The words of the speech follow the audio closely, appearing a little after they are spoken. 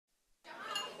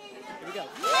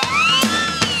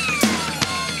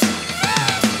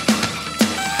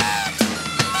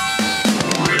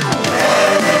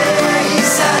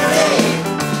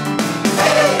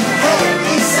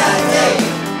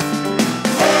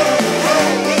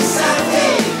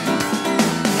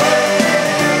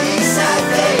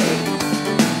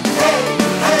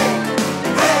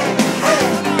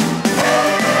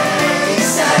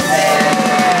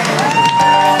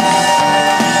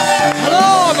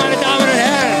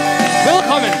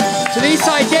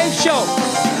Eastside Dave Show.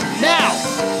 Now,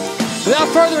 without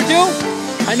further ado,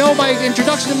 I know my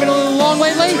introduction has been a little long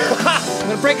lately. I'm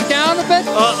going to break it down a bit.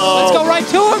 Let's go right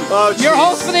to him. Your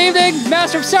host for the evening,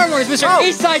 Master of Ceremonies, Mr.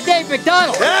 Eastside Dave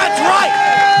McDonald. That's right.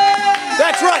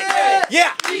 That's right.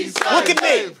 Yeah. Look at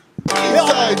me.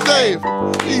 Eastside Dave.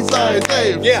 Eastside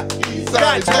Dave. Yeah.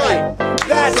 That's right.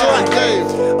 That's right. Dave.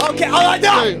 Okay. All right.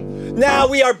 Now. Now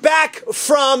we are back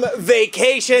from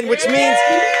vacation, which means,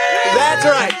 that's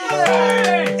right,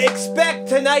 expect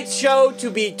tonight's show to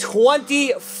be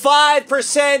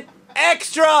 25%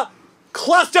 extra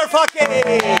clusterfucking.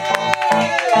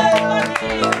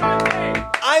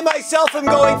 I myself am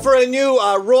going for a new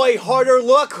Roy Harter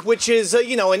look, which is,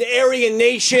 you know, an Aryan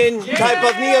Nation type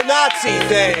of neo-Nazi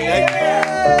thing.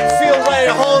 I feel right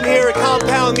at home here at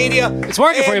Compound Media. It's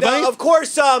working for you, buddy. Of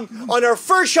course, on our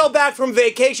first show back from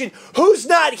vacation, who's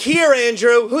not here,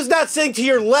 Andrew? Who's not sitting to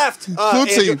your left,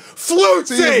 Flutesy.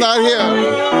 Flutesy is not here.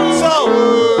 So,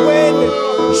 when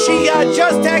she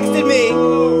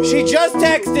just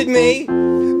texted me,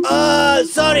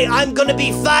 sorry, I'm gonna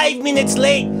be 5 minutes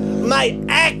late. My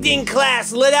acting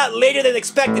class let out later than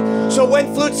expected. So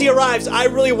when Flutesy arrives, I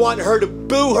really want her to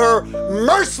boo her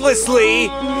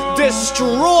mercilessly,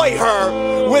 destroy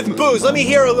her with boos. Let me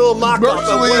hear a little mock-up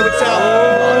of what it would sound.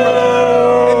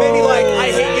 And maybe like, I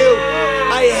hate you.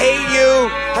 I hate you.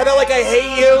 How about like, I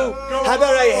hate you? How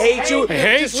about I hate you? I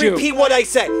hate Just you. repeat what I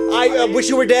said. I wish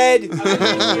you were dead.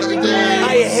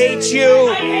 I hate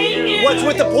you. What's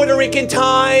with the Puerto Rican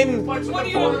time?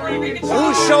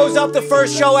 Who shows up the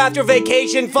first show after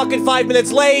vacation fucking 5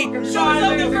 minutes late?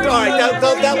 Alright,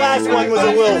 that last one was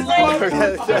a little...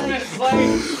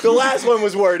 The last one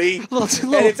was wordy.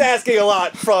 And it's asking a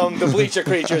lot from the bleacher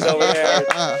creatures over there.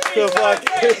 The fuck...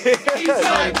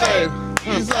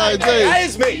 Eastside Dave. That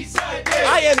is me.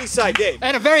 I am Eastside Dave.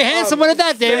 And a very handsome one at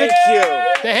that, David. Thank you.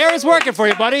 The hair is working for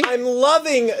you, buddy. I'm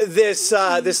loving this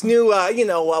this new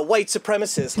white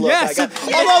supremacist look. Yes, I do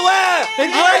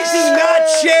not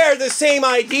share the same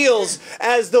ideals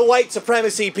as the white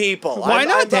supremacy people. Why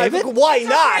not, David? Why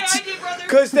not?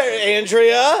 Because they're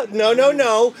Andrea.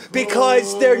 No.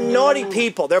 Because they're naughty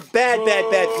people. They're bad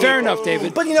people. Fair enough,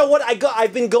 David. But you know what?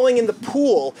 I've been going in the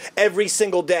pool every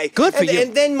single day. Good for you.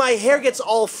 And then my hair gets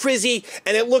all frizzy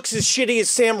and it looks as shitty as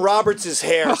Sam Roberts'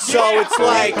 hair. So it's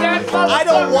like, I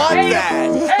don't want that.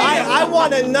 I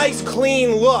want a nice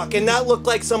clean look and not look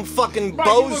like some fucking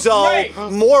bozo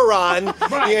moron,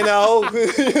 you know?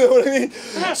 You know what I mean?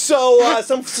 So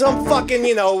some fucking,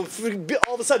 you know,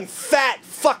 all of a sudden fat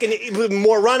fucking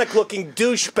moronic looking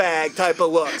douchebag type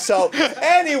of look. So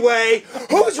anyway,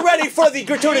 who's ready for the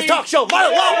gratuitous talk show?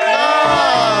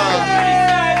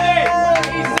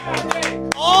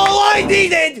 All I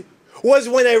needed was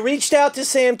when I reached out to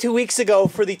Sam 2 weeks ago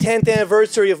for the 10th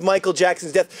anniversary of Michael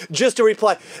Jackson's death, just to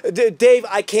reply, Dave,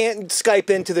 I can't Skype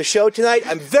into the show tonight.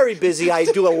 I'm very busy. I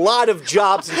do a lot of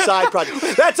jobs and side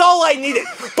projects. That's all I needed.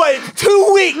 But it's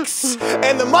 2 weeks,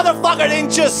 and the motherfucker didn't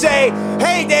just say,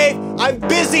 hey, Dave, I'm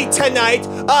busy tonight.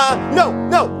 No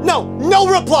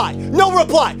reply. No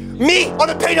reply. Me on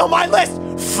the pay no mind list?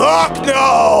 Fuck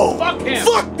no. Fuck him.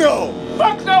 Fuck no.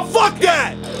 Fuck no. Fuck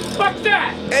that. Fuck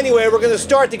that! Anyway, we're gonna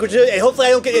start the gratuitous, and hopefully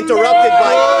I don't get interrupted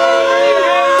by...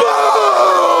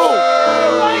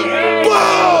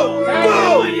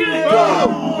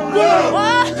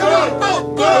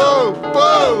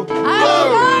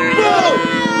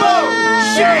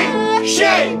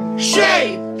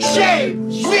 Shame!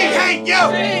 We hate you!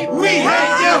 We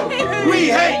hate you! We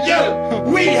hate you!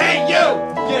 We hate you!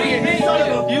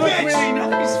 You look really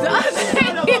nice.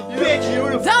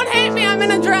 Don't hate me, I'm in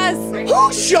a dress.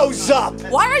 Who shows up?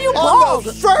 Why are you On bald?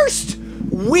 the first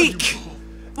week,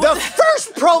 the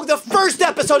first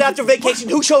episode after vacation,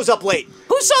 who shows up late?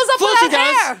 Who shows up without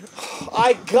hair?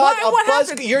 I got What a buzz.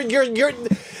 happened?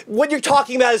 What you're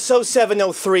talking about is so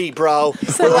 7:03, bro.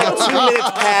 We're like 2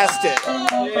 minutes past it.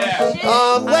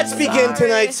 Let's begin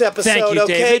tonight's episode, Thank you,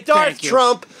 okay? David. Donald Thank you.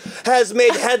 Trump has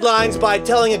made headlines by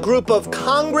telling a group of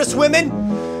congresswomen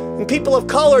and people of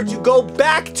color to go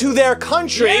back to their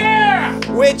country,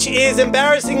 which is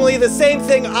embarrassingly the same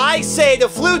thing I say to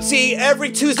Flutesy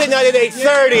every Tuesday night at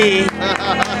 8:30.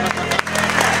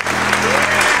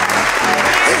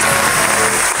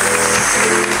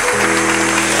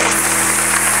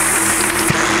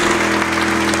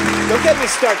 Don't get me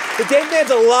started. The Dave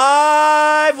Man's a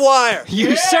live wire.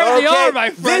 You certainly are, my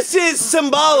friend. This is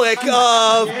symbolic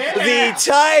of the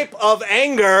type of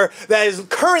anger that is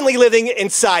currently living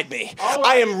inside me.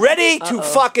 I am ready to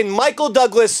fucking Michael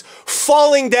Douglas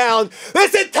falling down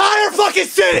this entire fucking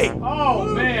city. Oh,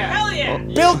 man. Hell yeah.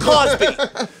 Bill Cosby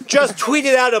just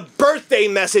tweeted out a birthday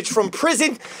message from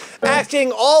prison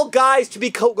asking all guys to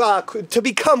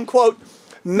become, quote,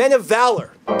 men of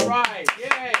valor. All right,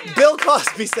 yay. Bill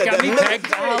Cosby said Got me that.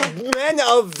 pegged. Men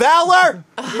of valor?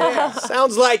 Yeah.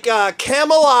 Sounds like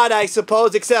Camelot, I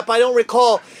suppose, except I don't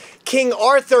recall King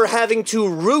Arthur having to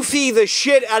roofie the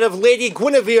shit out of Lady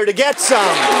Guinevere to get some.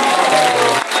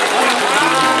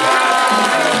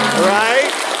 Right?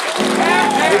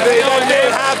 That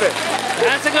didn't happen.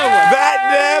 That's a good one. That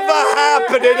never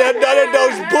happened in none of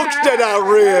those books that I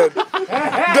read.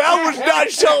 That was not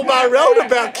something I wrote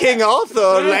about King Arthur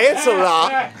or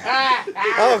Lancelot.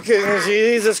 Okay,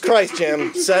 Jesus Christ,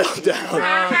 Jim. Settle down.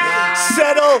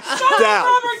 Settle down.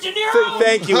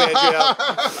 Thank you, Andrea.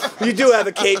 You do have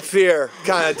a Cape Fear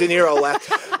kind of De Niro laugh.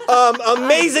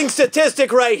 Amazing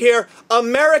statistic right here.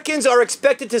 Americans are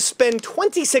expected to spend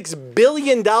 $26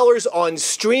 billion on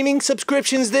streaming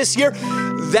subscriptions this year.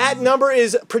 That number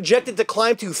is projected to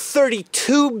climb to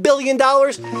 $32 billion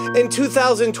in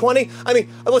 2020. I mean,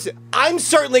 listen, I'm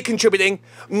certainly contributing.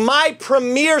 My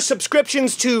premier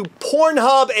subscriptions to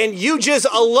Pornhub and UJizz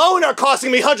alone are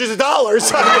costing me hundreds of dollars.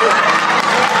 You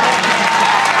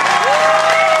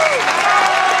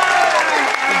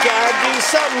gotta do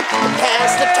something to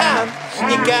pass the time.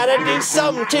 You gotta do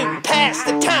something to pass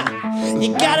the time.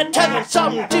 You gotta tug on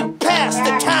something to pass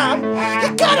the time.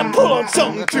 You gotta pull on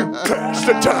something to pass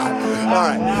the time. All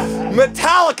right.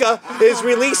 Metallica is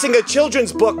releasing a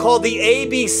children's book called The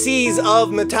ABCs of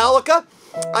Metallica.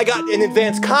 I got an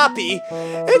advanced copy.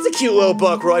 It's a cute little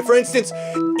book, Roy. For instance,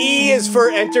 E is for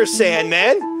Enter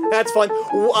Sandman. That's fun.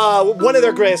 One of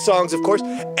their greatest songs, of course.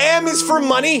 M is for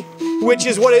money, which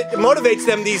is what it motivates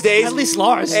them these days. At least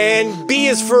Lars. And B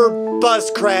is for Buzz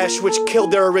Crash, which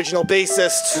killed their original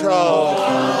bassist. Oh.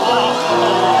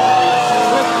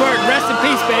 Bird, rest in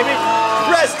peace, baby.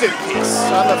 Rest in peace.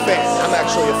 I'm a fan. I'm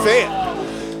actually a fan.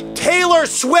 Taylor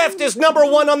Swift is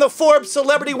 #1 on the Forbes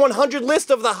Celebrity 100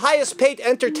 list of the highest paid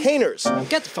entertainers.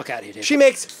 Get the fuck out of here. She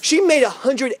made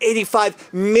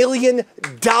 $185 million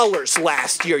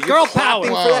last year. You're Girl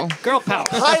clapping power. for that? Girl power.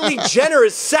 Kylie Jenner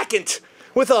is second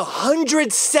with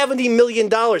 $170 million.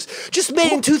 Just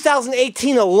made in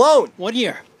 2018 alone. 1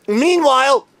 year.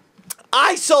 Meanwhile,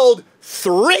 I sold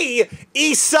 3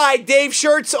 Eastside Dave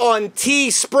shirts on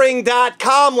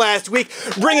teespring.com last week,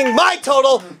 bringing my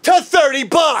total to $30.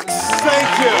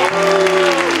 Thank you.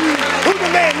 Who the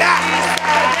man now?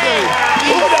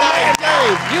 Who the man now?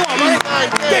 You are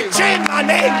right. They changed my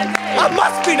name. I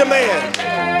must be the man.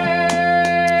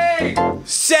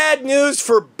 Sad news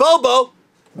for Bobo,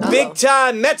 big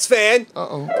time Mets fan.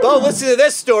 Bo, listen to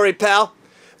this story, pal.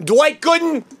 Dwight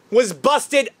Gooden was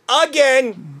busted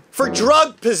again for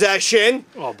drug possession.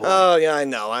 Oh, boy. Oh, yeah, I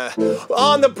know.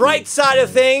 On the bright side of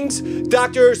things,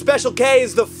 Dr. Special K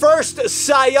is the first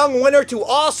Cy Young winner to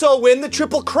also win the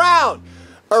Triple Crown.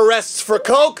 Arrests for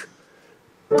coke,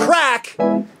 crack,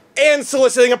 and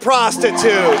soliciting a prostitute. So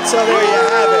there you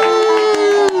have it.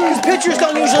 Because pitchers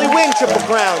don't usually win Triple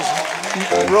Crowns.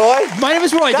 Roy? My name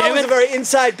is Roy, That David. was a very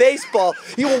inside baseball.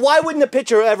 Why wouldn't a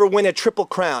pitcher ever win a Triple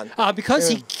Crown? Because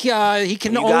he can You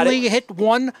got only hit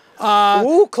one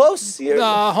Ooh, close.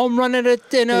 home run in a...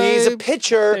 He's a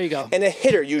pitcher, There you go. and a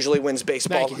hitter usually wins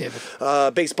baseball. Thank you,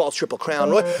 David. Baseball's Triple Crown.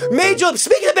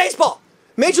 Speaking of baseball,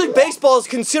 Major League Baseball is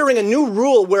considering a new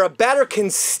rule where a batter can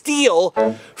steal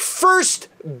first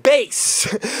base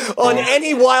on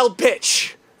any wild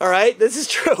pitch. All right, this is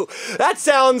true. That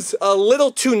sounds a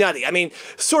little too nutty. I mean,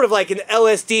 sort of like an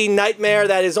LSD nightmare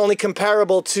that is only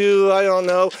comparable to, I don't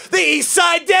know, the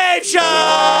Eastside Dave Show!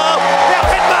 Now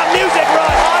hit my music,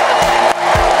 Roy Harter!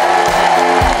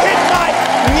 Hit my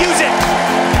music,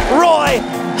 Roy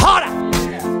Harter!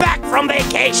 Back from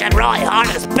vacation, Roy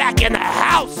Harter's back in the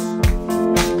house!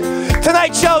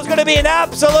 Tonight's show is going to be an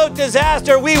absolute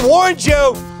disaster. We warned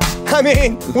you. I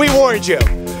mean, we warned you.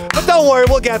 But don't worry,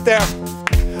 we'll get there.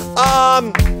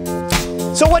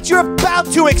 So what you're about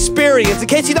to experience, in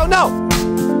case you don't know,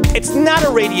 it's not a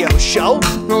radio show.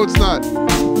 No, it's not.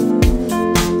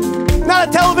 Not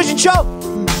a television show.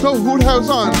 So who the hell's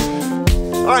on?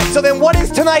 All right, so then what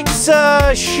is tonight's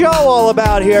show all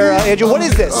about here, Andrew? What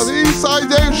is this? The Eastside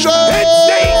Dave Show! It's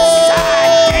the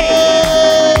Eastside Dave Show!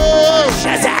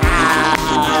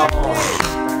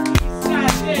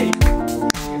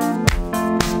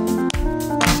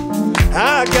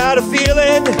 I got a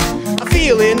feeling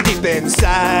deep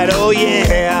inside, oh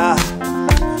yeah,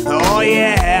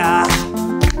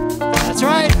 That's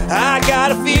right. I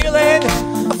got a feeling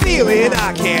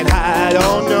I can't hide,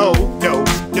 oh no, oh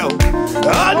no,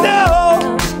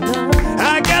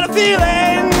 I got a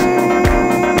feeling,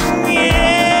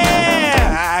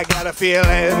 yeah, I got a a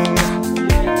feeling.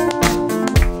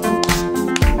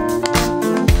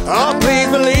 Oh, please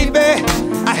believe me,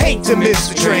 I hate to miss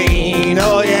the train.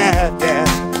 Oh, yeah, yeah.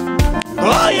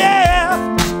 Oh, yeah.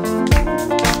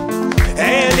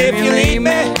 And if you leave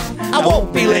me, I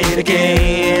won't be late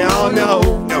again. Oh, no,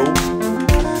 no.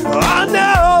 Oh,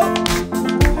 no.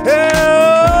 Oh,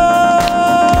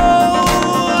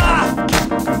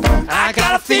 I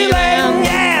got a feeling,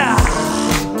 yeah.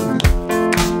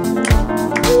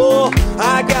 Oh,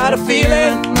 I got a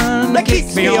feeling that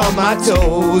keeps me on my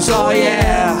toes. Oh,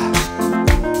 yeah.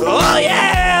 Oh,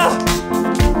 yeah.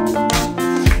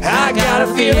 I got a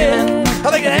feeling,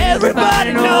 I think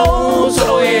everybody knows.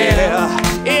 Oh, yeah.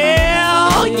 Yeah,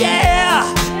 oh, yeah.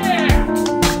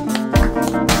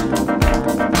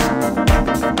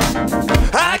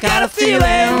 I got a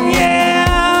feeling, yeah.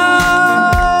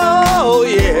 Oh,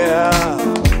 yeah.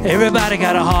 Everybody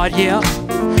got a hard year.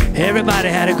 Everybody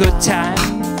had a good time.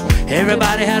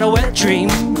 Everybody had a wet dream.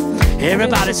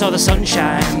 Everybody saw the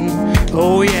sunshine.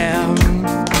 Oh, yeah.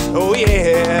 Oh,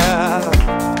 yeah.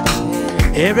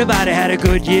 Everybody had a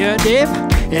good year, Dave.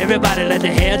 Everybody let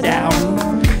their hair down.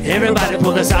 Everybody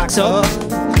pulled their socks up.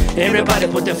 Everybody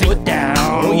put their feet down.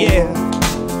 Oh, yeah.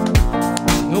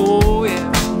 Oh,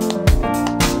 yeah.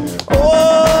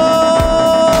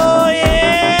 Oh,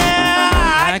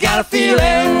 yeah. I got a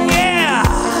feeling, yeah.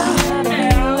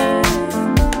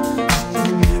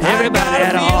 Everybody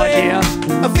had a hard year.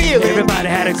 A feeling. Everybody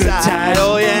had a good time.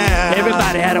 Oh, yeah.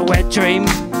 Everybody had a wet dream.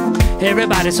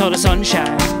 Everybody saw the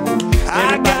sunshine.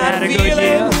 Everybody had a good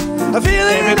year. A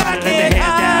feeling. Everybody let their hair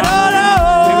down. Oh, no.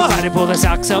 Everybody pulled their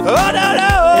socks up. Oh, no,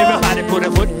 no. Everybody put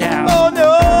their foot down. Oh, no.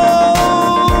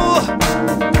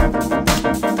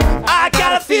 I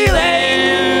got a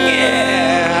feeling,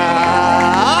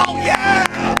 yeah. Oh, yeah.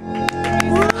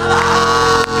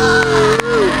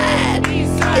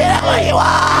 You know what you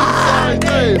want.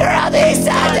 You're on the East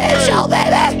Side Dave Show,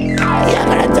 baby. You're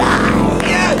gonna die.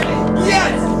 Yes,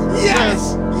 yes,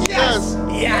 yes,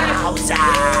 yes,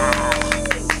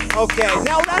 yes. Okay,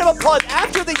 now round of applause.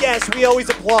 After the yes, we always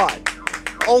applaud.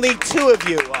 Only two of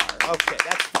you are. Okay,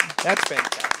 that's fantastic.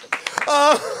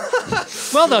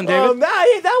 Well done, David.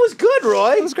 That was good,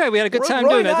 Roy. It was great. We had a good time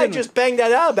Roy doing and that, I didn't we? just banged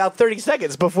that out about 30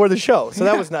 seconds before the show, so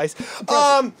that was nice.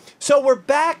 So we're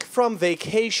back from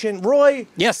vacation. Roy.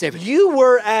 Yes, David. You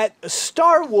were at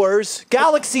Star Wars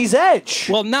Galaxy's Edge.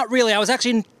 Well, not really. I was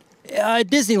actually in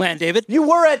Disneyland, David. You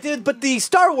were but the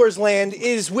Star Wars land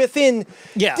is within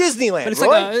Disneyland, but it's Roy.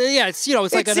 like it's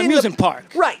like an amusement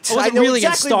park. Right. I wasn't know really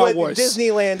exactly in Star what Wars.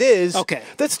 Disneyland is. Okay.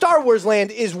 The Star Wars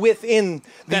land is within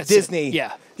the That's Disney. It.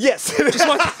 Yeah. Yes.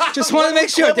 Just want to make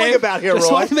sure, Dave. About here,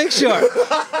 just Roy. want to make sure.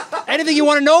 Anything you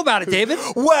want to know about it, David?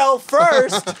 Well,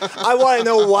 first, I want to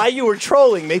know why you were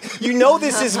trolling me. You know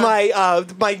this is my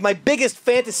my biggest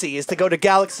fantasy is to go to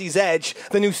Galaxy's Edge,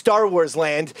 the new Star Wars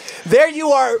land. There you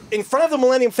are in front of the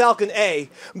Millennium Falcon A,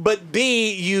 but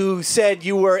B, you said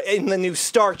you were in the new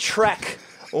Star Trek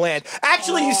land.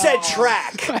 Actually, you said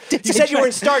track. You said you were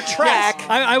in Star Trek.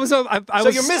 I was. So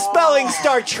you're misspelling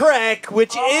Star Trek,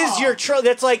 which is your troll.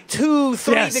 That's like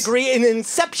 2-3 degree, an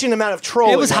inception amount of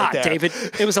trolling. It was hot, there. David.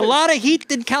 It was a lot of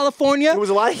heat in California. It was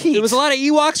a lot of heat. There was a lot of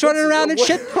Ewoks running around and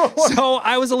shit. So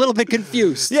I was a little bit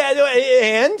confused.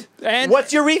 Yeah, and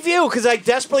what's your review? Because I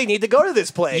desperately need to go to this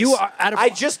place. You are out of. I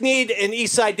just need an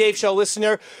East Side Dave Show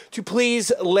listener to please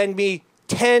lend me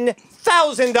 $10,000.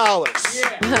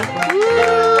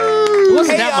 It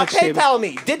wasn't that much, PayPal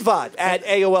me, didvod at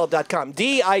AOL.com.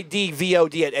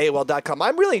 DIDVOD at AOL.com.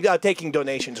 I'm really taking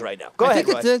donations right now. Go ahead,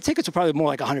 Roy. The tickets are probably more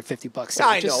like $150.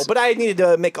 I know, but I needed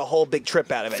to make a whole big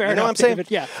trip out of it. Fair you know enough, what I'm saying?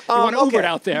 David, yeah. You want to Uber it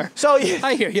out there. So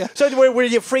I hear you. So were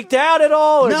you freaked out at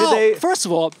all? Or No. did they... First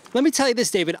of all, let me tell you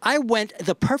this, David. I went at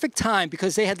the perfect time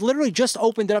because they had literally just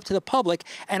opened it up to the public,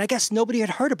 and I guess nobody had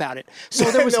heard about it. So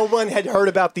there was no one had heard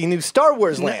about the new Star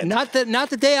Wars land. Not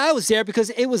the day I was there, because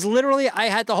it was literally, I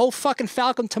had the whole fucking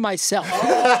Falcon to myself.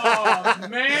 Oh,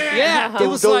 man. Yeah, it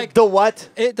was like the what?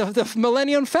 The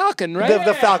Millennium Falcon, right?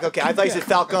 The Falcon. Okay, I thought you said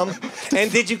Falcon. And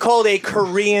did you call it a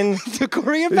Korean? The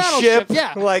Korean battleship.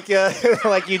 Yeah, like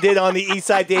you did on the East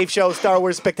Side Dave Show, Star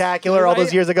Wars Spectacular, all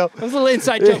those years ago. It was a little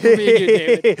inside joke for me and you,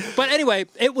 David. But anyway,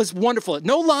 it was wonderful.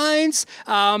 No lines,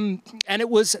 and it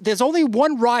was. There's only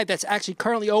one ride that's actually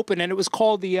currently open, and it was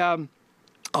called the.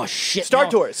 Oh, shit. Star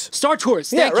Tours. Star Tours.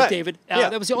 Thank you, David.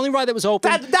 That was the only ride that was open.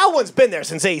 That one's been there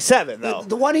since '87, though.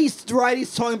 The one he's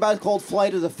talking about is called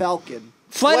Flight of the Falcon.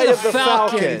 Flight of the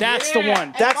Falcon. That's the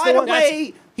one. That's the one. By the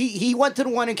way, he went to the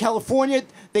one in California.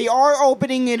 They are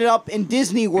opening it up in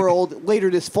Disney World later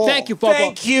this fall. Thank you, Bobo.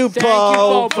 Thank you,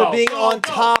 Bo, for being on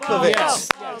top of it. Yes.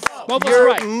 Bobo's You're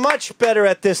right. much better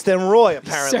at this than Roy,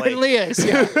 apparently. Certainly is.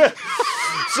 Yeah.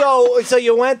 So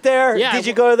you went there. Yeah. Did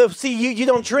you go to the? See, you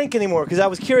don't drink anymore because I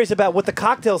was curious about what the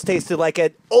cocktails tasted like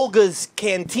at Olga's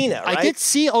Cantina. Right? I did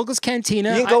see Olga's Cantina.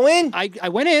 You didn't go in? I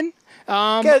went in.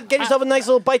 Get yourself a nice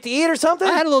little bite to eat or something.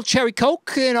 I had a little cherry Coke,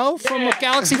 from a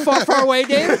galaxy far, far away,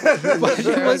 Dave. But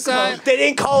it was, they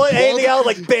didn't call it anything else,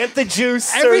 like Bantha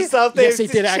Juice or something. Yes, they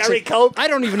did, actually. Cherry Coke. I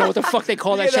don't even know what the fuck they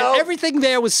call that You shit. know? Everything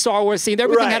there was Star Wars themed.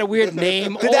 Everything Right. had a weird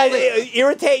name. Did that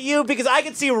irritate you? Because I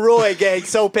could see Roy getting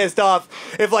so pissed off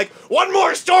if, like, one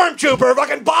more stormtrooper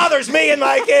fucking bothers me and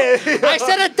my kid. I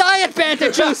said a diet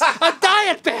Bantha juice. A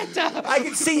diet Bantha. I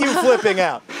could see you flipping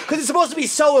out because it's supposed to be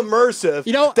so immersive.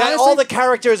 You know, that honestly, all the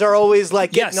characters are always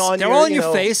like getting on. They're your, all in you your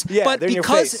know, face. Yeah, but they're in your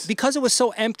face. because it was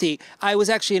so empty, I was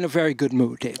actually in a very good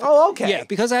mood, Dave. Oh, okay. Yeah,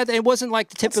 because it wasn't like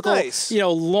the typical, nice.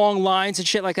 long lines and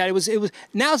shit like that. It was.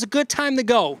 Now's a good time to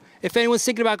go if anyone's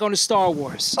thinking about going to Star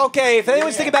Wars. Okay, if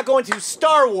anyone's thinking about going to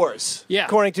Star Wars,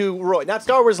 according to Roy, not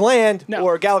Star Wars Land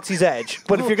or Galaxy's Edge,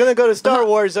 but if you're going to go to Star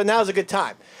Wars, now's a good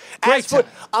time. Great time.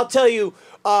 I'll tell you,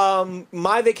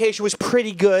 my vacation was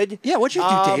pretty good. Yeah, what'd you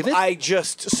do, David? I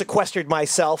just sequestered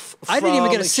myself I didn't even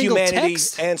from get a single humanity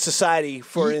text. and society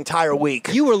for an entire week.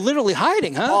 You were literally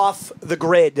hiding, huh? Off the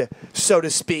grid, so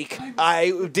to speak.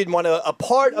 I didn't want a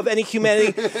part of any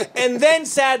humanity. And then,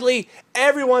 sadly,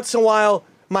 every once in a while,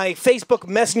 my Facebook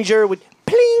Messenger would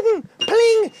pling,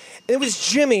 pling. And it was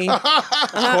Jimmy, of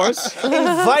course,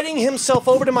 inviting himself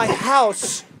over to my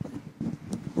house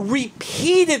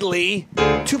repeatedly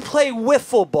to play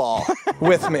wiffle ball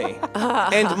with me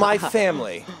and my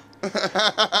family.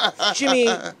 Jimmy,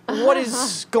 what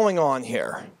is going on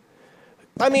here?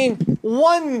 I mean,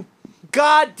 one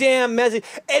goddamn message,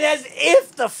 and as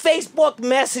if the Facebook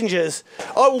messages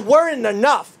weren't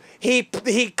enough, he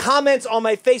comments on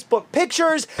my Facebook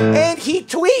pictures and he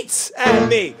tweets at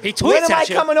me. He tweets when am I at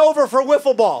you? coming over for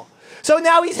wiffle ball? So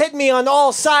now he's hitting me on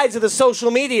all sides of the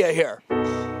social media here.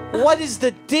 What is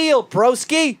the deal,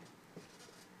 broski?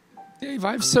 Dave,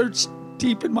 I've searched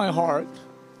deep in my heart,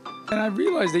 and I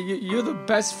realized that you're the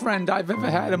best friend I've ever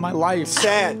had in my life.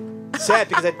 Sad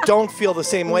because I don't feel the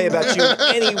same way about you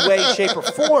in any way, shape, or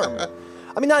form.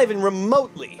 I mean, not even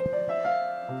remotely.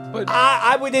 But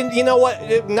I wouldn't, you know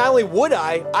what? Not only would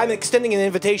I'm extending an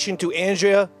invitation to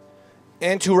Andrea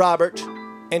and to Robert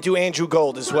and to Andrew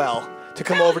Gold as well to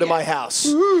come over to my house.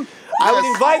 I would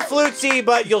invite Flutesy,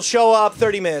 but you'll show up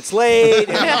 30 minutes late.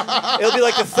 And it'll be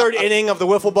like the third inning of the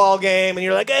wiffle ball game, and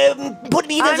you're like, put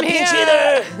me in as a pinch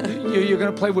hitter. you're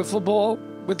going to play wiffle ball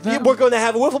with them? We're going to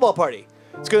have a wiffle ball party.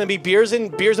 It's going to be beers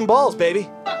and balls, baby.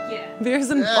 Beers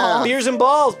and balls. Beers and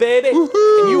balls, baby.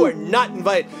 And you are not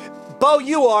invited. Bo,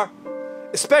 you are.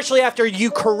 Especially after you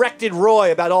corrected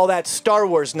Roy about all that Star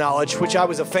Wars knowledge, which I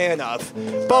was a fan of.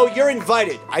 Bo, you're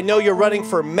invited. I know you're running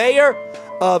for mayor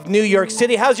of New York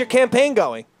City. How's your campaign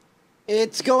going?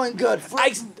 It's going good.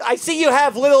 I see you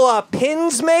have little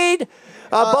pins made,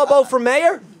 Bobo, for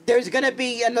mayor. There's going to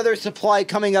be another supply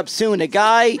coming up soon. A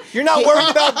guy... You're not worried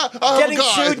about getting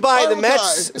sued by the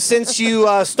Mets since you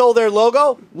stole their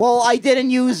logo? Well, I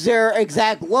didn't use their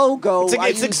exact logo.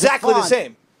 It's exactly the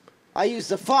same. I used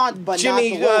the font, but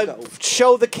Jimmy, not the logo.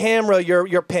 show the camera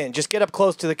your pin. Just get up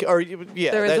close to the...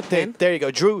 There is a pin? There you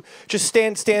go. Drew, just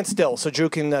stand still so Drew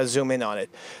can zoom in on it.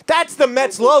 That's the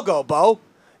Mets logo, Bo.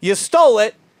 You stole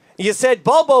it. You said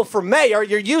Bobo for mayor.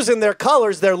 You're using their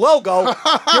colors, their logo.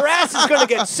 Your ass is going to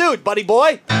get sued, buddy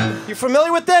boy. You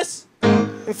familiar with this?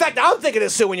 In fact, I'm thinking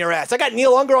of suing your ass. I got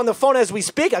Neil Unger on the phone as we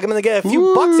speak. I'm going to get a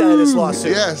few bucks out of this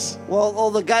lawsuit. Yes.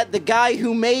 Well, the guy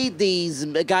who made these,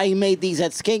 at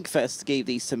Skinkfest gave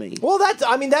these to me. Well,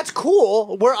 that's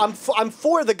cool. I'm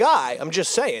for the guy. I'm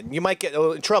just saying. You might get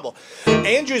in trouble.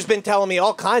 Andrew's been telling me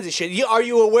all kinds of shit. Are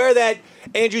you aware that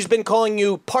Andrew's been calling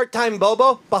you part-time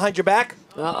Bobo behind your back?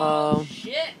 Uh-oh.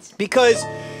 Shit. Because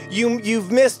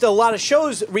you've missed a lot of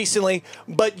shows recently,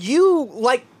 but you,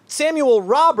 like Samuel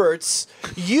Roberts,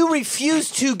 you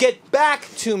refused to get back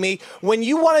to me when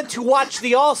you wanted to watch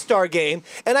the All-Star Game.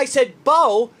 And I said,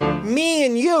 Bo, me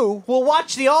and you will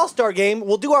watch the All-Star Game.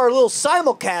 We'll do our little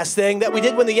simulcast thing that we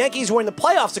did when the Yankees were in the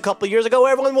playoffs a couple of years ago.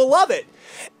 Everyone will love it.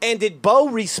 And did Bo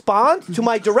respond to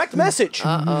my direct message?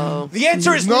 Uh-oh. The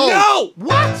answer is no.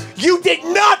 What? You did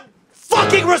not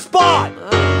fucking respond.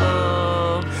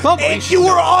 And you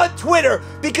were on Twitter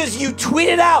because you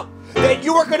tweeted out that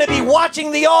you were going to be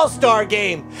watching the All-Star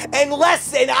Game. And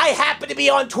I happened to be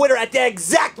on Twitter at the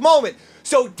exact moment.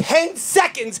 So 10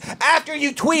 seconds after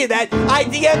you tweeted that, I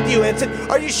DM'd you and said,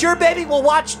 are you sure, baby? We'll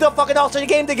watch the fucking All-Star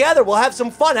Game together. We'll have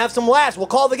some fun, have some laughs. We'll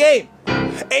call the game.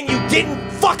 And you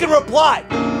didn't fucking reply.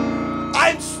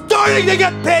 I'm starting to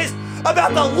get pissed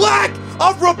about the lack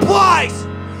of replies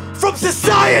from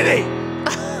society.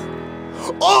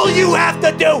 All you have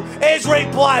to do is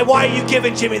reply. Why are you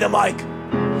giving Jimmy the mic?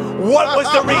 What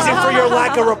was the reason for your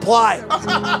lack of reply?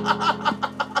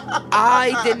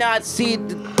 I did not see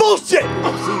the Bullshit!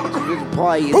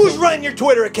 reply. Who's running your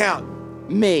Twitter account?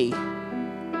 Me.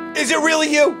 Is it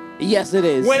really you? Yes, it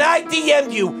is. When I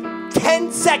DM'd you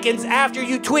 10 seconds after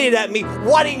you tweeted at me,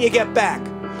 why didn't you get back?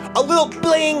 A little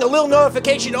bling, a little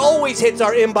notification always hits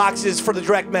our inboxes for the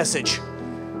direct message.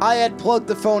 I had plugged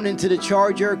the phone into the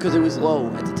charger because it was low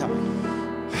at the time.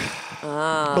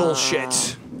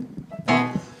 Bullshit.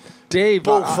 Dave,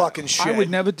 Bull fucking shit. I would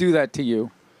never do that to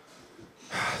you.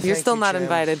 You're still not Jim.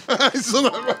 invited.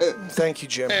 Thank you,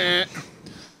 Jim.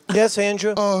 Yes,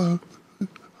 Andrew?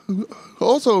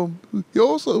 Also, you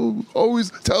also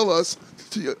always tell us,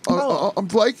 I'm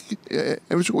like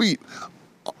and sweet.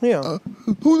 Yeah.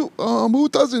 Who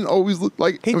doesn't always look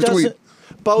like He him doesn't. sweet?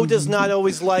 Bo does not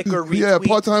always like or retweet Yeah,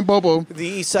 part-time Bobo.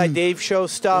 the Eastside Dave Show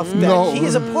stuff that No. he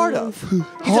is a part of. He's a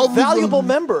Hardly- valuable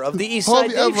member of the Eastside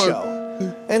hardly Dave ever. Show.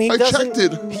 And he I doesn't.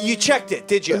 checked it. You checked it,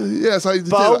 did you? Yes, I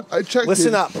Bo, did. I checked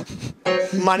listen it. up.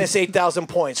 Minus 8,000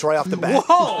 points right off the bat.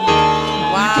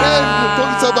 Can't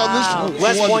talk yourself out of this.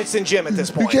 Less one. points than Jim at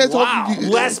this point. can't talk- you-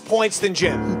 Less points than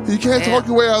Jim. You can't talk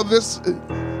your way out of this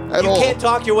at You all. can't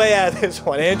talk your way out of this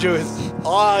one. Andrew is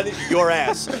on your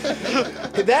ass.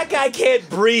 That guy can't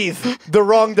breathe the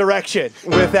wrong direction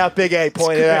without Big A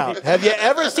pointing it out. Have you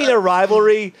ever seen a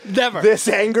rivalry Never. this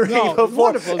angry No, before?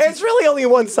 wonderful. It's really only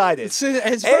one-sided. It's very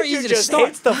Andrew easy to just start.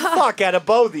 hates the fuck out of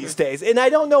Bo these days. And I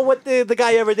don't know what the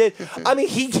guy ever did. I mean,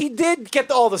 he did get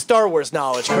all the Star Wars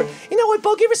knowledge. You know what,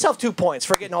 Bo? Give yourself 2 points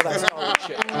for getting all that Star Wars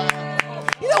shit.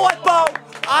 You know what, Bo?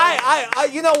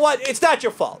 You know what? It's not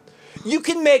your fault. You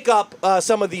can make up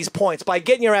some of these points by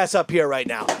getting your ass up here right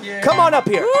now. Yeah. Come on up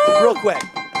here, real quick.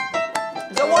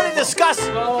 I want to discuss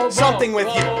something with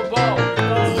you.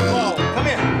 Come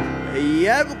here.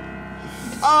 Yep.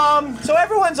 So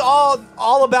everyone's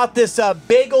all about this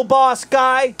Bagel Boss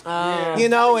guy, you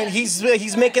know, and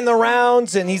he's making the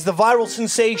rounds and he's the viral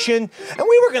sensation. And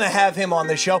we were gonna have him on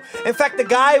the show. In fact, the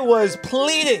guy was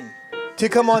pleading to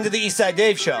come on to the Eastside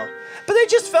Dave Show. But they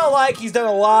just felt like he's done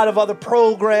a lot of other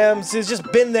programs. He's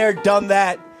just been there, done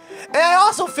that. And I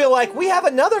also feel like we have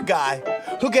another guy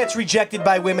who gets rejected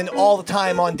by women all the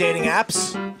time on dating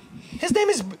apps. His name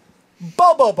is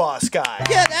Bobo Boss guy.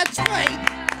 Yeah, that's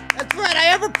right. That's right. I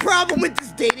have a problem with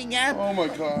this dating app. Oh my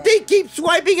God. They keep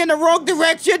swiping in the wrong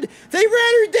direction. They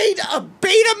rather date a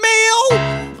beta male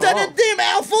than a damn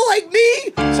alpha like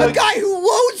me. So- a guy who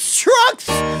loads trucks.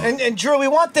 And Drew, we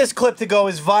want this clip to go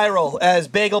as viral as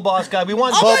Bagel Boss guy. We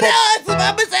want I'm Bobo.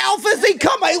 I'm as alpha as they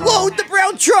come. I load the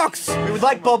brown trucks. We would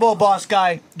like Bobo Boss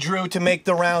guy Drew to make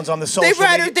the rounds on the social They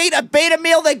rather media. date a beta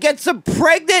male that gets them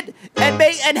pregnant and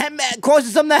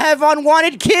causes them to have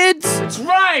unwanted kids. That's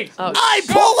right. I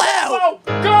pull out.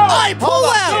 Go. I pull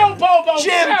out. Go, Bobo.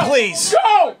 Jim, Go. please.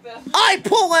 Go. I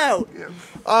pull out.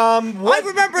 I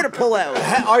remember to pull out.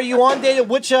 Are you on dating?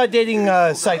 Which dating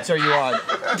sites are you on?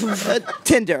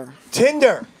 Tinder.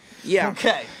 Tinder. Yeah.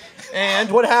 Okay.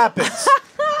 And what happens?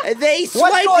 They What's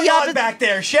swipe going the on opposite. back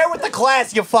there? Share with the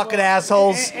class, you fucking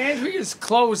assholes. Andrea's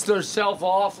closed herself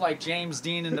off like James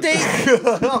Dean in the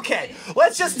They, Okay,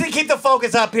 let's just keep the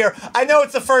focus up here. I know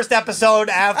it's the first episode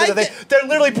after the I thing. They're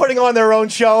literally putting on their own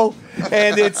show,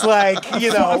 and it's like,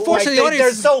 you know, Unfortunately, like the they're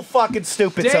audience- so fucking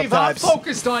stupid Dave, sometimes. I'm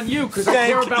focused on you because I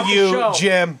care about Thank the you, show.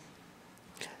 Jim.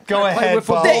 Go I play ahead, wiffle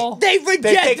Bo. ball. they reject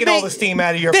They've taken me. all the steam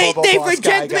out of your They Bobo Boss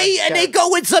reject guy, me guys. and they go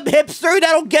with some hipster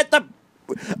that'll get an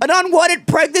unwanted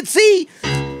pregnancy,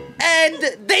 and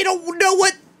they don't know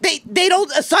what they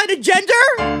don't assign a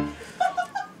gender.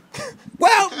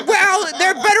 Well,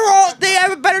 they're better off. They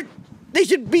have a better. They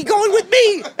should be going with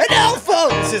me, an alpha.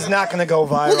 This is not going to go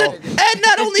viral. And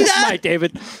not only This that, night,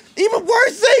 David. even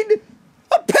worse thing,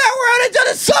 a power outage on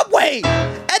a subway,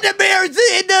 and the mayor's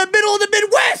in the middle of the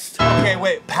Midwest. Okay,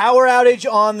 wait. Power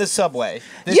outage on the subway.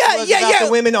 This was about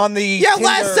the women on the Yeah, Tinder.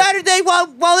 last Saturday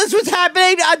while this was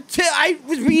happening, I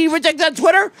was being rejected on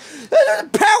Twitter. There was a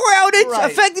power outage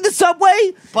Right. affecting the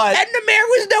subway, But- and the mayor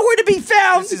was nowhere to be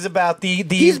found. This is about the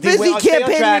He's busy stay on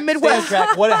campaigning track, in the Midwest. stay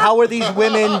on track. How are these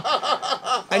women?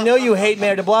 I know you hate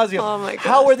Mayor de Blasio. Oh, my God.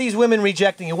 How are these women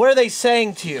rejecting you? What are they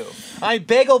saying to you?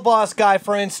 Bagel Boss guy,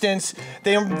 for instance,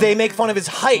 they make fun of his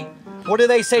height. What do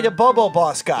they say to Bobo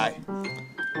Boss guy?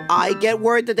 I get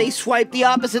word that they swipe the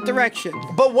opposite direction.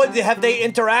 But what have they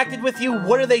interacted with you?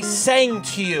 What are they saying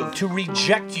to you to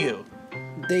reject you?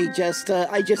 They just,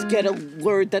 I just get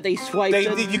alert that they swiped.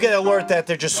 You get an alert that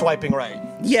they're just swiping right.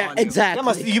 Yeah,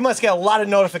 exactly. You must get a lot of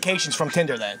notifications from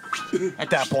Tinder then. At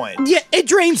that point. Yeah, it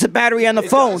drains the battery on the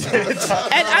phone.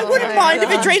 And I wouldn't mind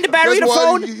if it drained the battery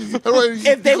on the phone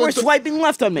if they were swiping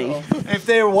left on me. If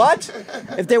they were what?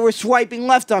 If they were swiping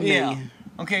left on me.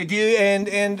 Okay, do you,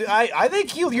 and I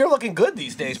think you're looking good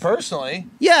these days, personally.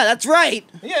 Yeah, that's right.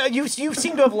 Yeah, you seem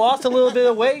to have lost a little bit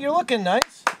of weight. You're looking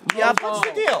nice. Yep. What's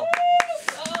the deal?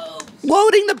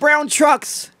 Loading the brown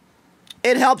trucks,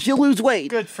 it helps you lose weight.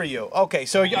 Good for you. Okay,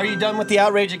 so are you done with the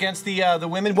outrage against the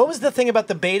women? What was the thing about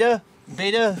the beta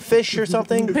fish or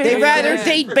something? They rather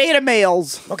date beta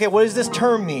males. Okay, what does this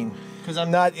term mean? Because I'm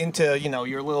not into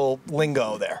your little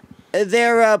lingo there.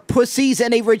 They're pussies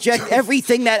and they reject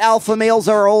everything that alpha males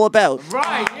are all about.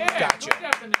 Right, yeah. Gotcha.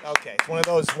 Okay,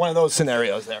 it's one of those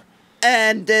scenarios there.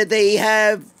 And they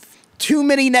have too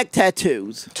many neck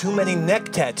tattoos. Too many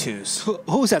neck tattoos.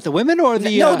 Who's that? The women or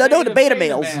the? No, the beta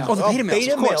males. Oh, the beta males.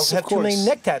 Beta males have too many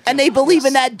neck tattoos. And they believe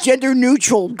in that gender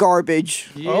neutral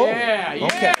garbage. Yeah, yeah.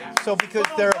 Okay, so because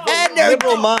they're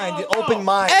liberal mind, open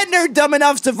mind. And they're dumb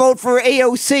enough to vote for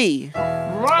AOC.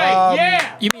 Right,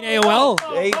 yeah. You mean AOL?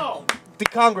 The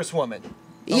congresswoman.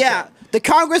 Yeah, the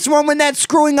congresswoman that's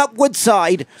screwing up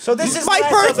Woodside. So this is my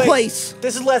birthplace.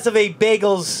 This is less of a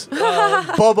Bagels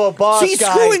Bobo Boss She's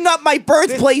guy. screwing up my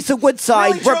birthplace at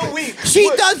Woodside. Really, She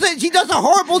does a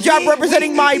horrible job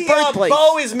representing my birthplace.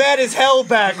 Bo is mad as hell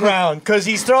background because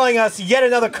he's throwing us yet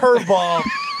another curveball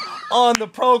on the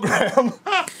program.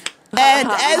 And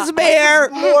as mayor,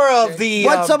 more of the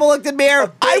once I'm elected mayor,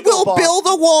 I will build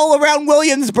a wall around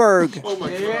Williamsburg. Oh my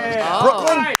God. Yeah.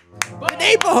 Brooklyn. The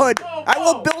neighborhood. I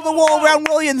will build a wall around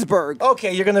Williamsburg.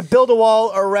 Okay, you're gonna build a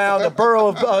wall around a borough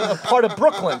of a part of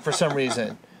Brooklyn for some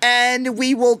reason. And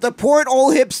we will deport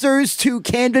all hipsters to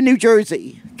Camden, New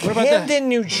Jersey. Camden,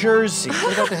 New Jersey.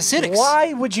 What about the Hasidics?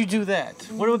 Why would you do that?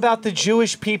 What about the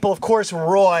Jewish people? Of course,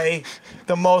 Roy,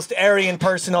 the most Aryan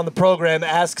person on the program,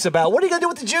 asks about, what are you going to do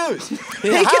with the Jews?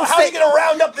 How are you going to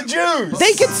round up the Jews?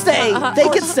 They can stay. They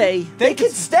can stay. They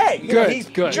can stay. Good, He's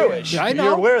good. Jewish. Yeah, I know.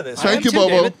 You're aware of this. Thank you, too,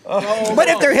 Bobo. David. But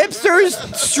if they're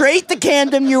hipsters, straight to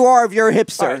Camden you are if you're a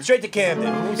hipster. All right, straight to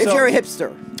Camden. If you're a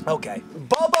hipster. Okay.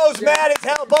 Bobo's mad as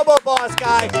hell. Bobo Boss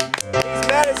guy. He's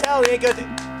mad as hell. He ain't good.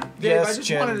 Dave, Yes, I just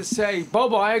Jim. wanted to say,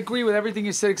 Bobo, I agree with everything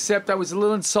you said, except I was a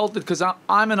little insulted because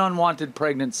I'm an unwanted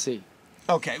pregnancy.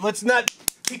 Okay, let's not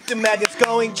keep the madness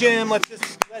going, Jim. Let's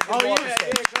just let him walk the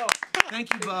stage. go.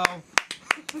 Thank you, Bo.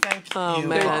 Thank Oh, you.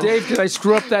 man. Dave, did I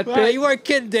screw up that Well, bit? you weren't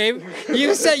kidding, Dave.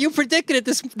 You predicted it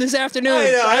this afternoon.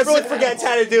 I know. Everyone forgets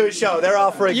how to do a show. They're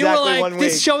off for You exactly were like, 1 week.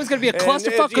 this show is going to be a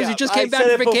clusterfuck because you just came back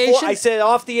from Before, vacation. I said it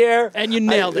off the air. And you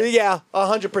nailed it. Yeah,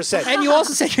 100%. And you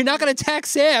also said you're not going to attack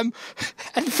Sam.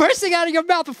 And the first thing out of your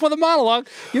mouth before the monologue,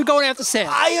 you're going after Sam.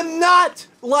 I am not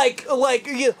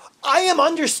I am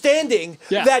understanding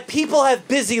that people have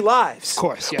busy lives. Of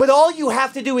course, yes. But all you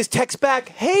have to do is text back,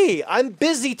 hey, I'm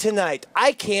busy tonight.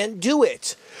 I can't do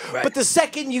it. Right. But the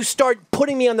second you start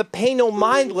putting me on the pay no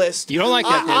mind list, You don't like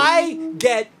that, I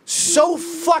get so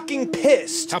fucking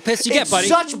pissed. How pissed you get, buddy?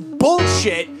 It's such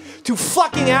bullshit to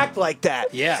fucking act like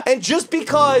that. Yeah. And just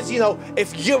because,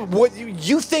 if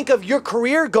you think of your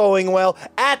career going well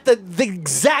at the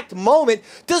exact moment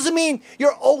doesn't mean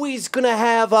you're always going to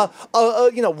have a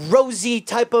rosy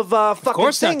type of fucking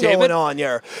course thing not, David. going on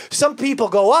here. Some people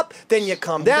go up, then you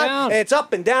come down, and it's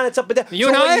up and down, it's up and down. You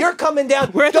so and when I, you're coming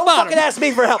down, we're at the don't bottom. fucking ask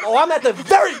me for help. Oh, I'm at the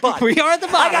very bottom. We are at the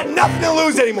bottom. I got nothing to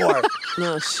lose anymore.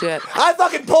 No shit. I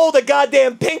fucking pulled a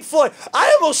goddamn Pink Floyd.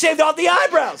 I almost shaved off the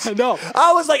eyebrows. I know.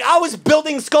 I was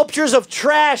building sculptures of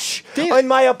trash Damn. on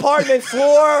my apartment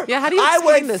floor. Yeah, how do you I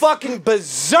explain went this? fucking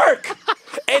berserk.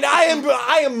 And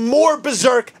I am more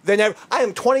berserk than ever. I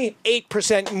am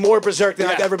 28% more berserk than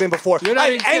I've ever been before. You're not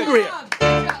I'm even kidding. angrier.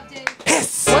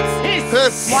 Hiss.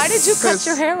 Why did you cut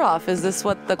your hair off? Is this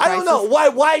what the I crisis? don't know.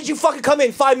 Why did you fucking come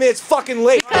in 5 minutes fucking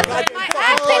late? My acting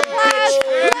class.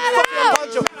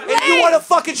 And you want a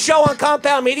fucking show on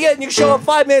Compound Media and you show up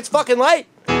 5 minutes fucking late?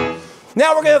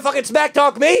 Now we're gonna fucking smack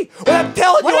talk me? Well, I'm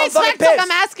telling What you, do I I'm fucking expect? pissed.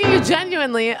 I'm asking you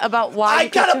genuinely about why I you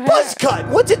cut got a your buzz hair. cut.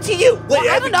 What's it to you? Well,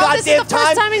 I Every don't know. This is goddamn the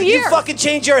first time in you years. fucking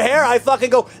change your hair, I fucking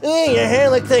go, your hair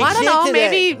looks like I don't shit know. today.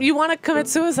 Maybe you want to commit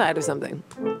suicide or something.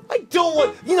 I don't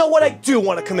want. You know what? I do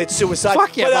want to commit suicide.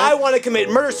 Fuck yeah, but bud. I want to commit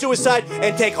murder suicide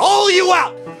and take all of you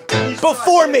out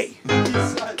before me.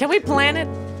 Can we plan it?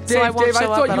 So Dave, I won't Dave, I show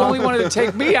thought up at you only all? wanted to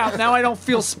take me out. Now I don't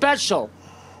feel special.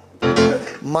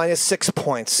 -6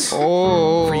 points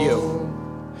for you.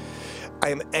 I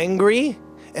am angry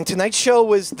And tonight's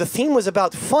show the theme was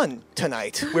about fun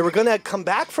tonight. We were going to come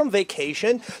back from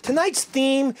vacation. Tonight's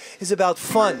theme is about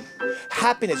fun,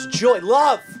 happiness, joy,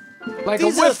 love. Like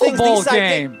These a are the wiffle things ball these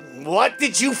ideas- game. What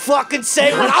did you fucking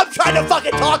say when I'm trying to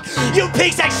fucking talk, you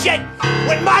piece of shit?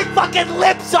 When my fucking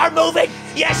lips are moving,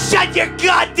 you shut your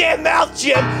goddamn mouth,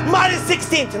 Jim. Minus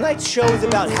 16. Tonight's show is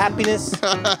about happiness,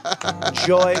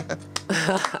 joy,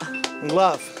 and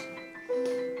love.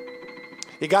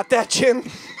 You got that, Jim?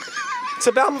 It's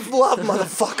about love,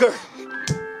 motherfucker.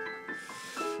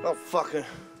 Oh, fucker.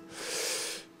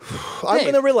 I'm Dave,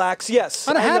 gonna relax, yes.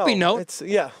 on a I happy know. note,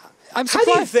 Yeah. I'm How do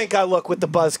you surprised. think I look with the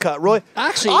buzz cut, Roy?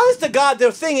 Actually- honest to God, the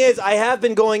thing is, I have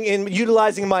been going in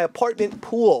utilizing my apartment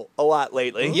pool a lot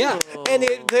lately. Yeah. And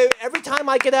every time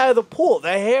I get out of the pool, the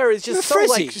hair is just You're so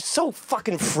frizzy. like so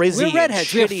fucking frizzy. We're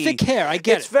redheads. We have And shitty. thick hair. I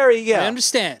get It's it. very yeah. I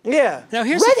understand. Yeah. Now,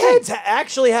 here's the redheads thing.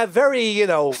 actually have very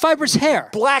Fibrous hair.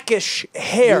 blackish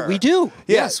hair. We do.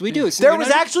 Yeah. Yes, we do. So There we're was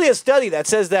not- actually a study that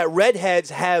says that redheads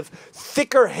have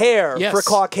thicker hair Yes. for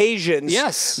Caucasians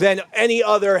Yes. than any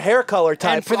other hair color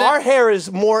type. for that- Our hair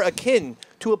is more akin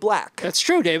to a black. That's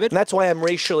true, David. And that's why I'm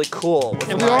racially cool. with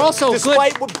And we are mine. also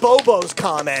despite Bobo's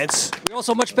comments, We're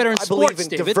also much better in I sports, believe in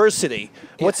David. diversity.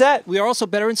 What's that? We are also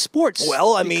better in sports.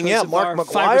 Well, I mean, because yeah, of Mark our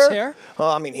fibrous McGuire. hair.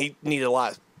 I mean, he needed a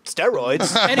lot of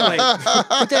steroids. Anyway,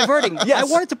 but diverting. Yes. I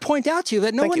wanted to point out to you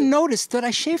that no Thank one you. noticed that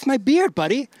I shaved my beard,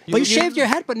 buddy. You shaved your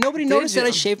head, but nobody noticed that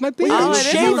I shaved my beard. You Oh, didn't it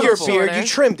is shave a your little beard, shorter. you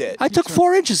trimmed it. I took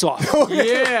 4 inches off.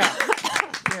 Yeah.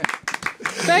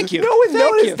 Thank you. No one Thank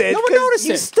noticed you. it. No one 'cause noticed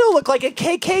you it. still look like a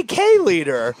KKK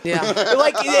leader. Yeah.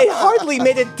 Like, it hardly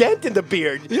made a dent in the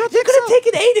beard. You don't could think have so?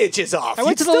 taken 8 inches off. I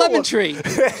went to You'd the still lemon look- tree.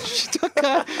 She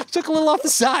took a little off the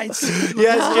sides.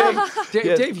 Yes, Jim.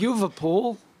 Yes. Dave, you have a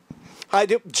pool? I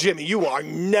do. Jimmy, you are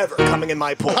never coming in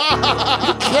my pool. Are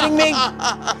you kidding me?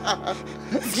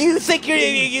 You think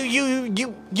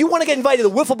you want to get invited to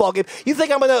the wiffle ball game? You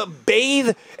think I'm gonna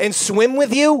bathe and swim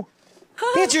with you?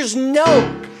 The answer is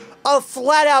no. A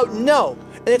flat out no.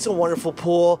 And it's a wonderful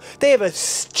pool. They have a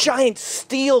giant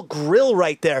steel grill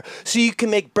right there, so you can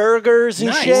make burgers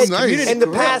and Nice. shit. Oh, nice. And the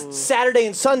past Saturday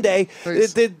and Sunday,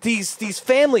 Nice. these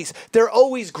families, they're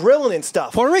always grilling and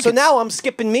stuff. Puerto So Ricans. now I'm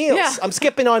skipping meals. Yeah. I'm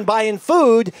skipping on buying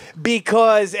food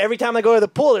because every time I go to the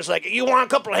pool, there's like, you want a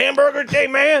couple of hamburgers, Dave,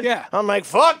 man? Yeah. I'm like,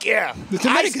 fuck yeah. I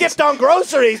Dominicans- skipped on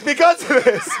groceries because of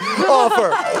this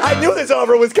offer. I knew this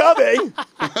offer was coming.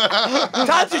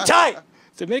 Times are tight.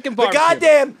 Dominican The barbecue.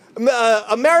 goddamn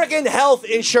American health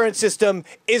insurance system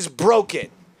is broken.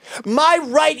 My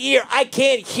right ear, I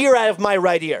can't hear out of my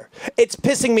right ear. It's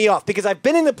pissing me off because I've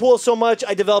been in the pool so much,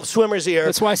 I developed swimmer's ear.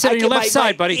 That's why I sit on your left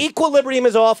side, my buddy. Equilibrium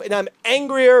is off, and I'm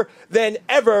angrier than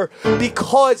ever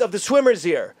because of the swimmer's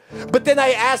ear. But then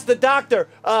I asked the doctor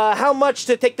how much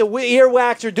to take the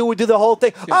earwax or do the whole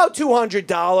thing. Oh,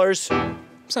 $200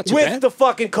 It's not too with bad. the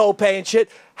fucking copay and shit.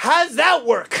 How does that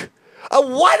work?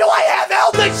 Why do I have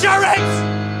health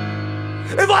insurance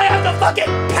if I have to fucking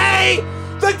pay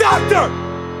the doctor?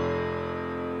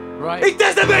 Right. It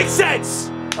doesn't make sense.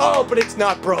 Oh, but it's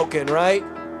not broken, right?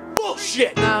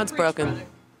 Bullshit. No, it's broken.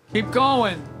 Keep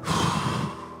going.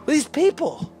 These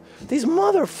people, these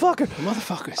motherfuckers.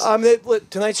 Motherfuckers.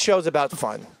 Tonight's show's about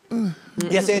fun.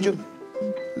 Yes, Andrew?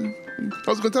 I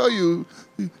was going to tell you,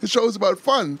 the show is about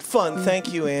fun. Fun.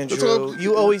 Thank you, It's Andrew. all-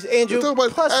 You always, Andrew, it's all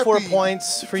about plus 4 happy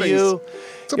points for things. you.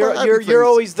 It's about happy You're things.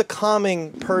 always the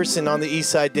calming person on the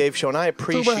East Side Dave show, and I Talk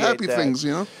appreciate about happy that. things,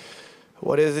 you know?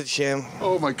 What is it, Jim?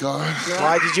 Oh, my God.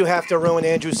 Why did you have to ruin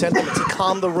Andrew's sentiments? He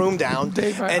calmed the room down,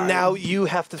 Dave, and now you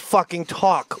have to fucking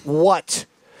talk. What?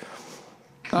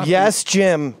 Yes,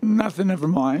 Jim. Nothing, never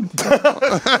mind.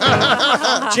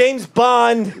 James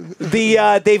Bond.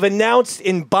 They've announced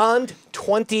in Bond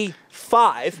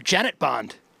 25. Janet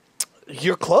Bond.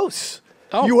 You're close.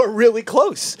 Oh. You are really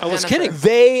close. I was Jennifer. kidding.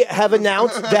 They have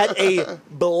announced that a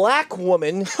black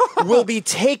woman will be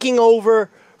taking over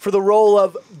for the role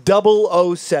of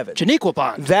 007. Janiqua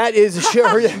Bond. That is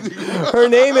her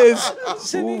name is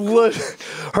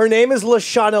her name is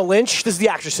Lashana Lynch. This is the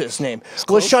actress's name.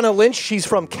 Lashana Lynch. She's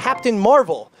from Captain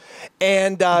Marvel.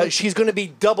 And she's going to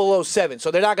be 007.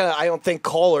 So they're not going to, I don't think,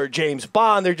 call her James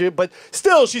Bond. But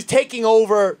still, she's taking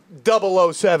over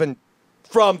 007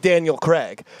 from Daniel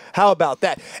Craig. How about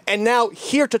that? And now,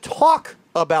 here to talk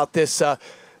about this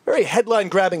very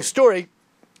headline-grabbing story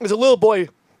is a little boy,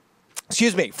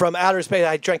 from outer space.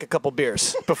 I drank a couple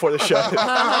beers before the show. I'm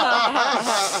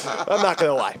not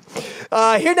going to lie.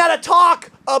 Here now to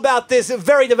talk about this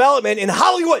very development in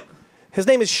Hollywood. His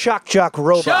name is Jock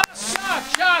Robot.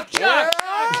 Shock.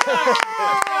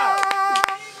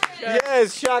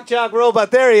 Yes, Jock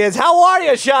Robot. There he is. How are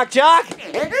you, Jock?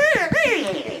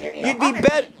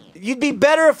 You'd be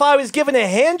better if I was given a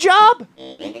hand job?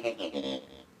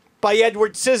 By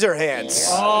Edward Scissorhands.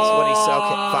 That's what he said.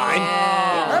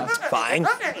 Okay, fine.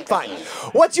 Fine.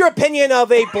 What's your opinion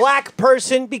of a black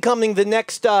person becoming the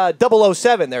next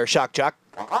 007 there, Shock Jock?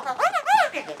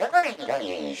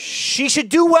 She should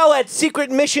do well at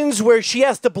secret missions where she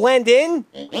has to blend in?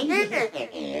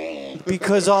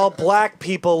 Because all black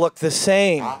people look the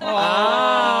same.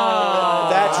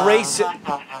 That's racist.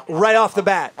 Right off the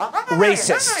bat.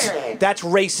 Racist. That's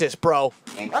racist, bro.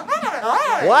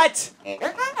 What?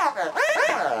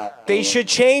 They should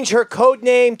change her code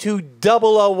name to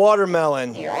 00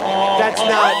 Watermelon. That's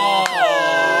not...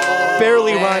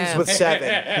 barely rhymes with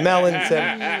 7. Melon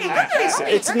 7.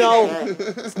 It's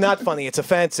not funny. It's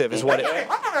offensive is what it...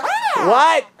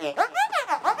 What?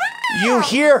 You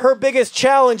hear her biggest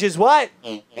challenge is what?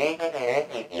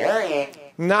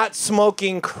 Not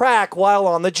smoking crack while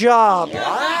on the job.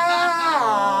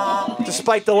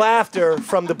 Despite the laughter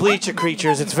from the bleacher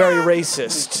creatures, it's very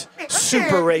racist.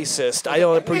 Super racist. I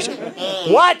don't appreciate...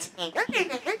 What?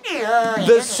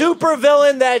 The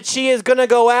supervillain that she is going to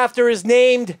go after is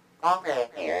named...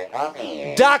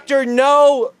 Dr.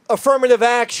 No Affirmative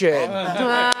Action.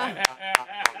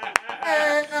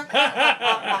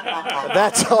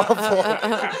 That's awful.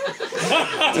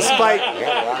 Despite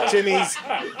Jimmy's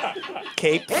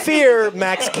Cape Fear,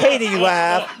 Max Cady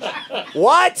laugh.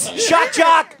 What? Shock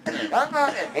Jock? It's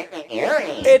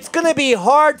going to be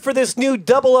hard for this new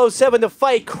 007 to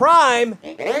fight crime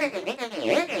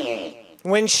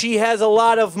when she has a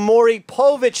lot of Maury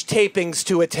Povich tapings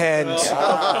to attend.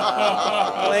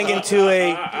 Playing into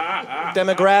a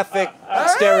demographic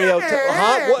stereotype.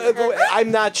 Huh? I'm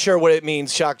not sure what it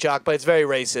means, Shock Jock, but it's very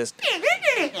racist.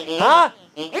 Huh?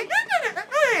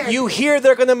 You hear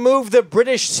they're going to move the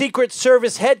British Secret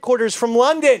Service headquarters from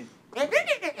London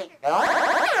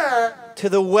to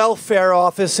the welfare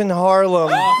office in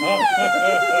Harlem.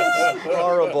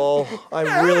 Horrible.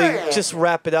 I really... Just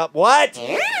wrap it up. What?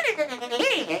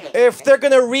 If they're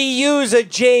going to reuse a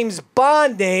James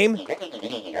Bond name,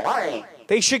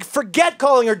 they should forget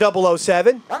calling her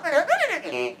 007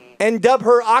 and dub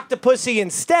her Octopussy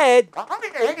instead,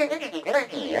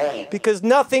 because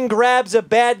nothing grabs a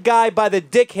bad guy by the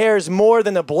dick hairs more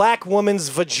than a black woman's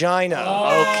vagina.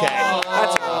 Okay.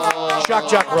 That's Shock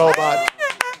Jock Robot.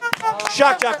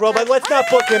 Shock Jock Robot. Let's not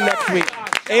book him next week.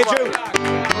 Andrew,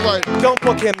 don't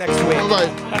book him next week.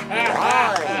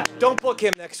 Don't book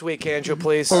him next week, Andrew,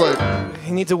 please. All right.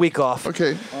 He needs a week off.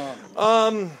 Okay.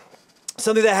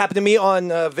 Something that happened to me on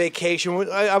vacation.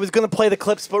 I was going to play the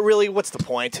clips, but really, what's the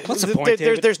point? What's the point,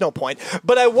 There's no point.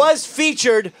 But I was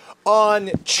featured on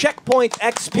Checkpoint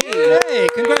XP. Hey,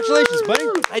 congratulations, buddy.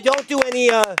 I don't do any.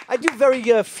 I do very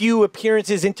few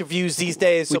appearances, interviews these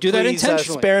days. So we do that please,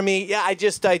 intentionally. Spare me. Yeah, I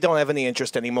don't have any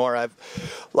interest anymore. I've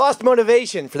lost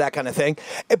motivation for that kind of thing.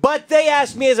 But they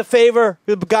asked me as a favor.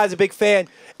 The guy's a big fan,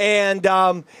 and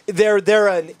they're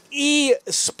an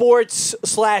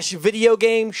e-sports/video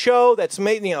game show that's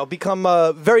made become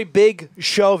a very big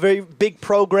show, very big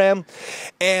program.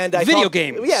 And video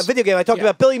games. Yeah, video game. I talked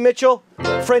about Billy Mitchell,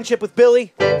 friendship with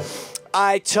Billy.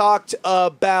 I talked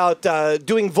about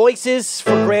doing voices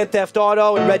for Grand Theft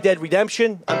Auto and Red Dead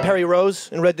Redemption. I'm Perry Rose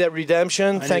in Red Dead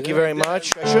Redemption. Thank you very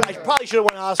much. I probably should have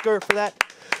won an Oscar for that.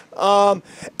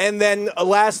 And then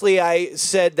lastly, I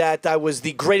said that I was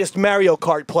the greatest Mario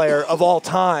Kart player of all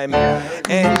time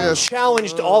and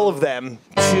challenged all of them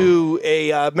to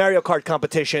a Mario Kart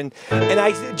competition. And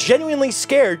I genuinely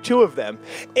scared 2 of them.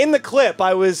 In the clip,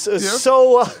 I was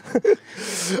so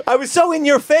I was so in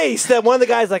your face that one of the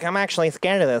guys like, I'm actually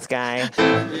scared of this guy.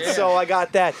 So I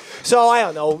got that. So I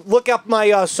don't know. Look up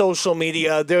my social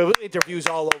media. There are interviews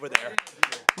all over there.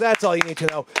 That's all you need to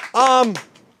know.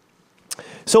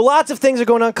 So lots of things are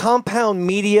going on. Compound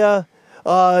Media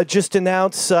just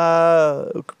announced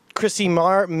Chrissy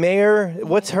Mayer.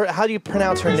 How do you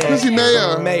pronounce her name? Chrissy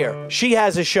Mayer. Mayer. She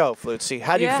has a show, Flutesy.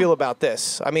 How do you feel about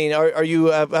this? I mean, are you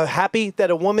happy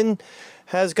that a woman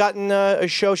has gotten a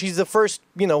show? She's the first,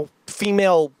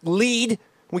 female lead.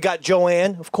 We got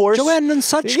Joanne, of course. Joanne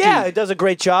Nunsuchki. Yeah, it does a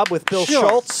great job with Bill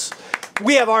Schultz.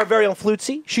 We have our very own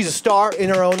Flutesy. She's a star in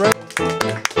her own right.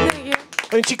 Thank you.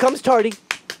 I mean, she comes tardy.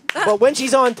 But when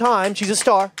she's on time, she's a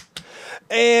star.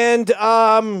 And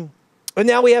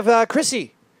now we have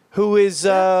Chrissy, who is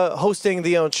hosting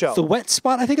the own show. The Wet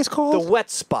Spot, I think it's called? The Wet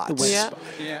Spot. The Wet Spot.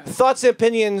 Yeah. Thoughts and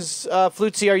opinions,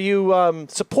 Flutesy, are you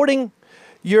supporting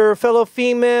your fellow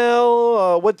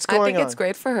female? What's going on? I think it's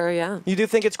great for her, yeah. You do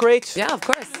think it's great? Yeah, of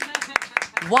course.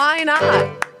 Why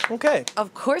not? Okay.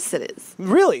 Of course it is.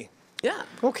 Really? Yeah.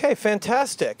 Okay,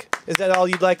 fantastic. Is that all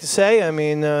you'd like to say? I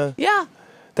mean... Yeah.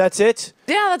 That's it?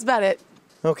 Yeah, that's about it.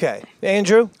 Okay.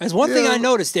 Andrew? There's one thing I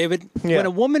noticed, David. Yeah. When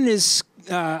a woman is,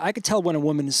 I could tell when a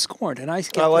woman is scorned, and I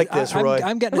like this, Roy.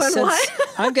 I'm getting a sense.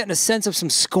 I'm getting a sense of some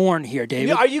scorn here,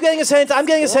 David. Are you getting a sense? I'm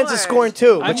getting a sense of scorn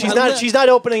too, but she's not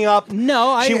opening up.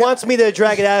 No, she wants me to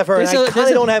drag it out of her, and I kind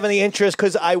of don't have any interest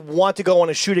because I want to go on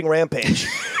a shooting rampage.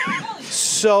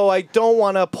 So I don't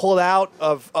want to pull out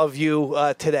of you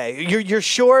today. You're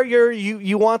sure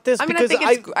you want this? I mean,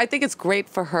 I think it's great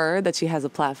for her that she has a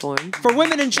platform. For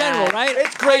women in general, right?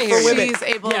 It's great for women. She's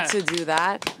able to do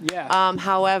that. Yeah.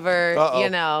 However, you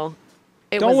know.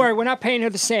 Don't worry, we're not paying her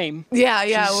the same. Yeah,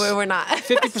 we're not.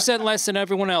 50% less than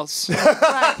everyone else.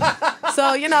 Right.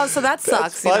 So, you know, so that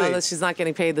sucks, funny. you know, that she's not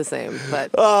getting paid the same.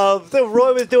 But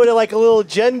Roy was doing like a little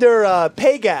gender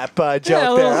pay gap joke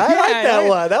there. I like that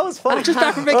one. That was funny. I'm just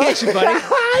back from vacation, buddy.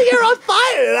 You're on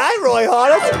fire tonight, Roy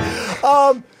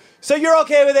Harter. So you're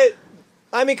okay with it?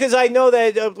 I mean, because I know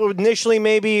that initially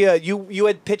maybe you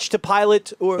had pitched a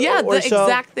pilot or the so.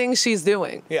 exact thing she's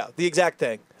doing. Yeah, the exact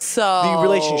thing. So the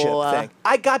relationship thing.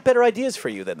 I got better ideas for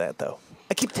you than that, though.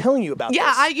 I keep telling you about this.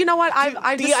 Yeah, you know what?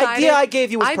 I the decided, idea I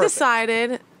gave you was I perfect.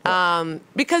 decided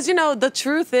because you know the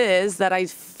truth is that I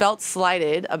felt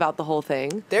slighted about the whole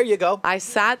thing. There you go. I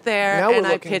sat there and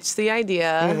I pitched the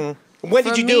idea. Mm-hmm. When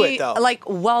did you do it though? Like,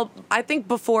 well, I think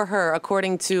before her,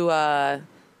 according to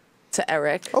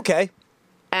Eric. Okay.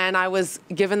 And I was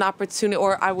given the opportunity,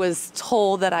 or I was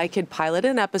told that I could pilot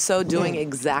an episode doing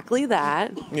exactly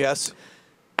that. Yes.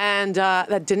 And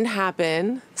that didn't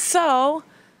happen. So,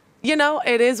 you know,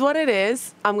 it is what it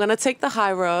is. I'm going to take the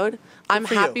high road. I'm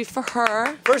happy for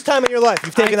her. First time in your life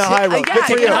you've taken a high road. Yeah, Good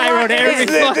for you. High road every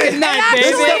fucking night, baby.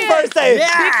 This is the first day.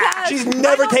 Because She's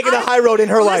never taken a high road in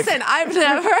her life. Listen, I've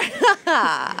never.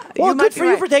 Well, good for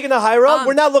you for taking the high road.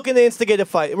 We're not looking to instigate a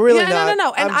fight. We're really not.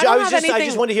 No. And I don't have anything. I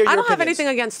just want to hear your I don't have opinions.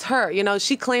 anything against her. You know,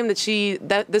 she claimed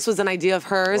that this was an idea of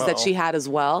hers that she had as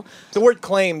well. The word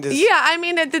claimed is. Yeah, I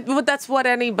mean, that's what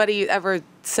anybody ever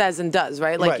says and does,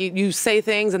 right? Like you say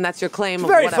things and that's your claim. She's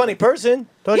a very funny person,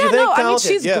 don't you think? No, I mean Talented.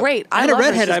 she's great. And a love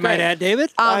her. redhead, She's I might great. add,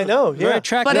 David. I know, yeah. Very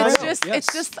attractive. But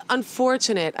it's just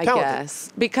unfortunate, I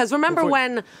guess, because remember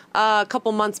when a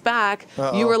couple months back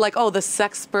you were like, "Oh, the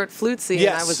sexpert Flutesy," and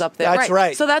I was up there. That's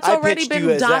right. So that's I already pitched you been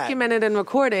as that. documented and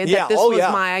recorded that this was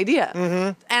my idea,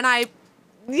 and I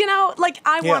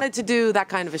wanted to do that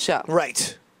kind of a show.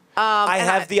 Right. I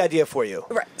have the idea for you.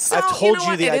 Right. So, I've told you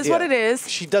know the idea. It is what it is.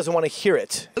 She doesn't want to hear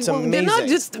it. It's Well,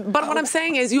 amazing. but what I'm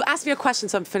saying is, you asked me a question,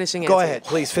 so I'm finishing Go answering ahead, it.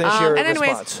 please finish your and anyways,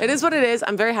 response. it is what it is.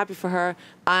 I'm very happy for her,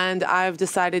 and I've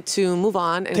decided to move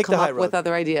on and Take the come high up road. with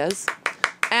other ideas.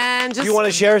 And just Do you want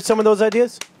to share some of those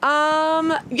ideas?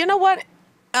 you know what?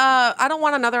 I don't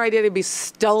want another idea to be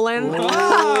stolen.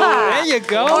 There you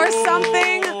go. Or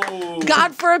something.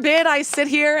 God forbid I sit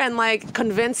here and like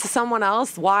convince someone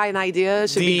else why an idea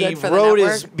should be good for the road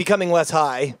network. is becoming less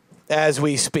high as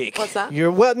we speak. What's that?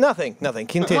 Nothing.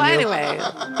 Continue.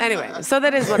 Well, anyway, so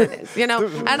that is what it is, you know.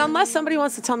 And unless somebody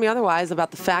wants to tell me otherwise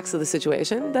about the facts of the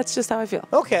situation, that's just how I feel.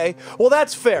 Okay, well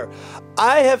that's fair.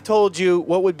 I have told you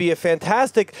what would be a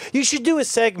fantastic. You should do a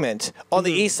segment on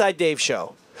the East Side Dave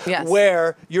Show. Yes.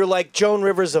 Where you're like Joan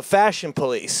Rivers of Fashion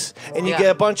Police, and you get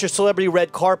a bunch of celebrity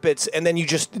red carpets, and then you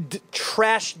just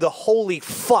trash the holy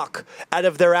fuck out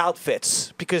of their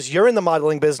outfits because you're in the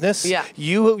modeling business. Yeah.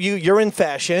 You're in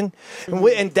fashion,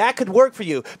 and that could work for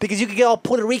you because you could get all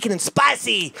Puerto Rican and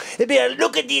spicy. It'd be like,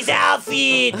 look at this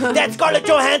outfit that Scarlett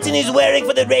Johansson is wearing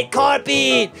for the red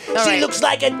carpet. She looks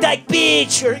like a dyke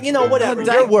bitch, or whatever.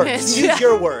 Your words. Use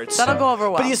your words. That'll go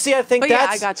over well. But you see, I think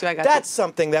I got you. That's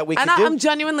something that we could do. I'm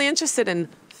genuinely interested in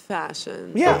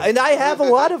fashion. Yeah, and I have a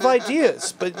lot of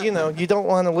ideas, but you don't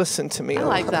want to listen to me. I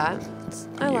like that.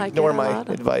 I like Ignore it. my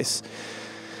advice.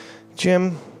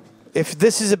 Jim, if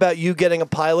this is about you getting a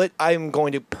pilot, I'm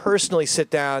going to personally sit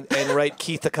down and write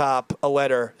Keith the Cop a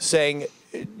letter saying,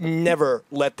 never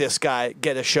let this guy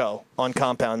get a show on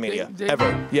Compound Media.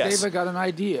 Ever. Yes. Dave, I got an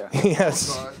idea.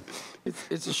 Yes.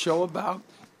 It's a show about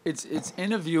it's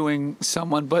interviewing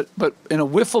someone, but in a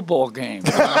wiffle ball game.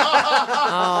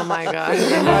 Oh my God.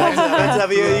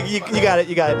 You got it.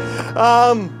 You got it.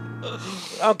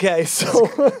 Okay, so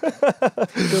Good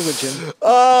with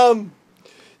Jim.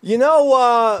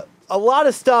 a lot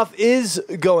of stuff is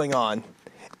going on.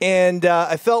 And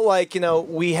I felt like,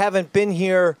 we haven't been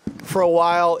here for a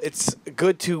while. It's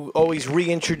good to always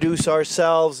reintroduce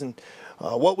ourselves and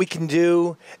what we can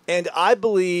do. And I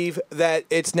believe that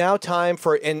it's now time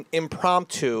for an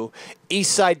impromptu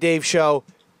East Side Dave Show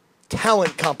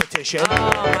talent competition. Oh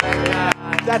my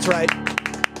God. That's right.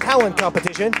 Talent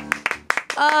competition.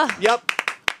 Yep.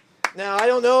 Now, I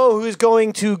don't know who's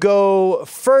going to go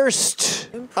first.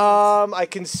 I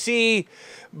can see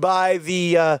by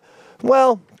the,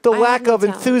 the lack of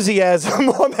enthusiasm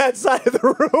on that side of the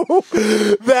room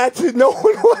that no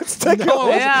one wants to go.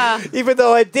 Yeah. Even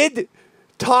though I did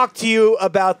talk to you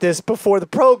about this before the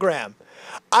program.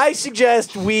 I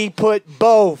suggest we put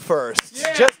Bo first.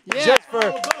 Yeah. Just for...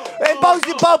 Hey, Bo,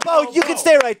 you can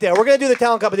stay right there. We're going to do the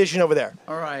talent competition over there.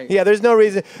 All right. Yeah, there's no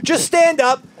reason. Just stand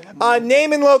up,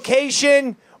 name and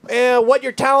location, what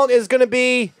your talent is going to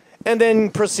be, and then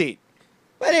proceed.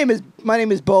 My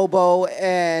name is Bobo,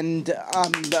 and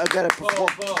I'm gonna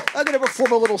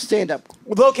perform a little stand-up.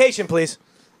 Location, please.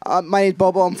 My name's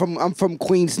Bobo. I'm from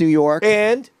Queens, New York.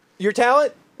 And your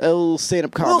talent? A little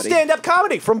stand-up comedy. A little stand-up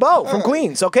comedy from Bo, from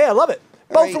Queens. Okay, I love it.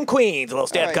 Bo from Queens, a little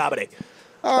stand-up comedy.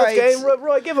 All right. Okay,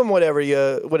 Roy, give him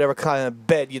whatever kind of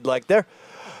bed you'd like there.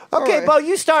 Okay, Bo,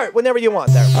 you start whenever you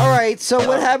want there. All right. So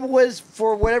what happened was,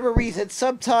 for whatever reason,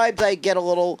 sometimes I get a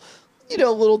little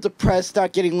depressed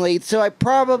not getting laid. So I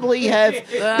probably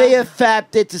may have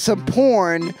fapped into some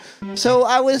porn. So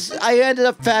I ended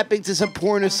up fapping to some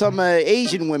porn of some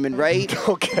Asian women, right?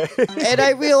 Okay. And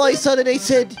I realized suddenly, I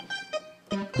said,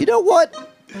 you know what?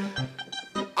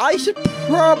 I should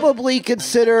probably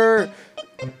consider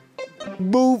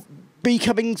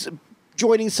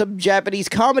joining some Japanese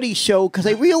comedy show, because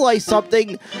I realized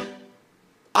something.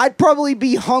 I'd probably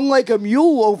be hung like a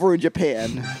mule over in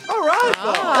Japan. All right.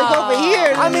 Like over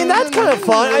here. I mean, that's kind of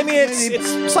fun. I mean,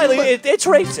 it's slightly it's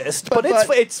racist, but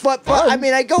it's fun. I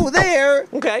mean, I go there.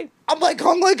 Okay. I'm like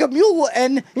hung like a mule,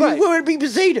 and you would be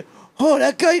saying, "Oh,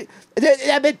 that guy."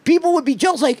 I mean, people would be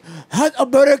jealous, like, that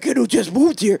American who just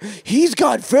moved here, he's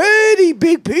got very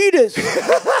big penis.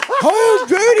 I'm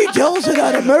very jealous of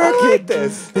that American. I like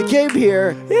this. They came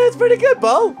here. Yeah, it's pretty good,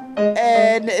 Bo.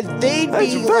 And they'd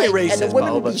be very like, racist, and the women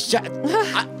Bo, would be shot.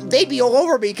 They'd be all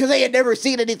over me because they had never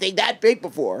seen anything that big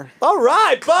before. All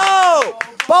right, Bo.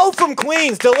 Bo from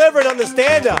Queens, delivering on the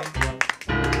stand-up.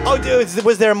 Oh, dude,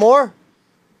 was there more?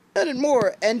 And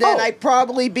more. And then I'd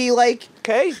probably be like,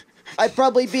 okay. I'd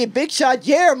probably be a big shot.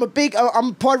 Yeah,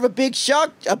 I'm part of a big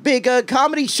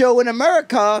comedy show in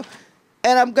America,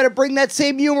 and I'm gonna bring that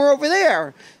same humor over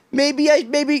there. Maybe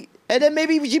we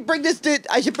should bring this.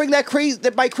 I should bring my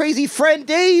crazy friend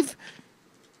Dave.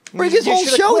 Bring his whole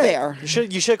show there. You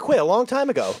should have quit a long time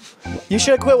ago. You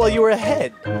should have quit while you were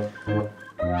ahead.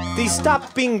 These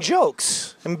stopped being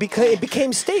jokes and it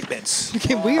became statements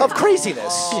of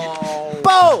craziness.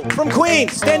 Bo from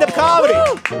Queens, stand-up comedy.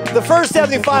 The first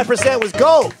 75% was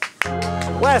gold.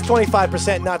 Last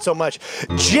 25%, not so much.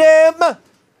 Jim.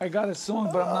 I got a song,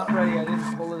 but I'm not ready. I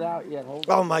didn't pull it out yet. Hold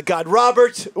on. Oh, my God.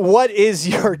 Robert, what is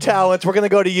your talent? We're going to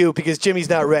go to you because Jimmy's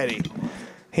not ready.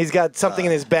 He's got something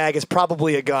in his bag. It's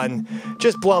probably a gun.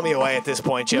 Just blow me away at this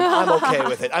point, Jim. I'm okay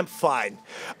with it. I'm fine.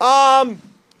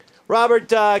 Robert,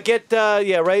 get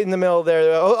right in the middle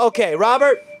there. Okay,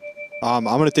 Robert. I'm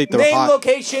gonna take the name,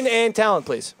 location, and talent,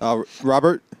 please.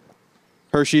 Robert,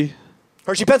 Hershey,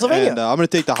 Pennsylvania. And I'm gonna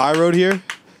take the high road here.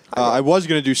 I was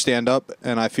gonna do stand up,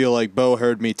 and I feel like Bo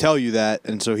heard me tell you that,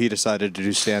 and so he decided to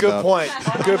do stand up. Good point.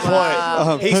 Good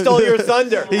point. He stole your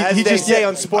thunder, as they say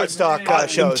on sports talk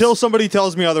shows. Until somebody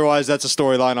tells me otherwise, that's a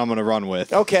storyline I'm gonna run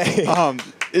with. Okay.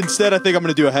 Instead, I think I'm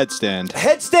gonna do a headstand.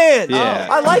 Headstand. Yeah.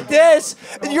 I like this.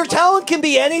 Your talent can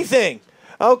be anything.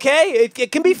 Okay.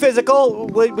 It can be physical.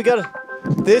 We gotta.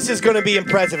 This is gonna be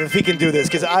impressive if he can do this,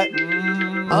 because Robert!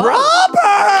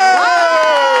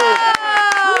 I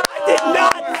did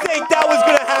not think that was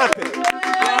gonna happen.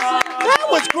 That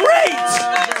was great.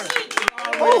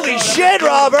 Holy shit,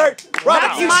 Robert!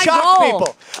 Robert, you shocked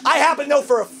people. I happen to know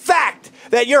for a fact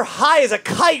that you're high as a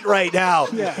kite right now.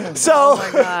 Yeah. So, oh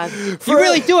my God. You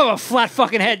really do have a flat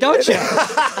fucking head, don't you?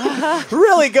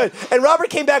 Really good. And Robert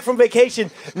came back from vacation,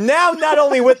 now not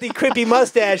only with the creepy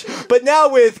mustache, but now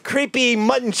with creepy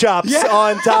mutton chops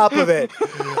on top of it.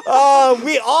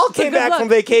 We all came back from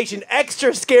vacation,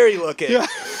 extra scary looking. Yeah.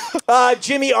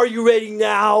 Jimmy, are you ready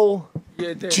now?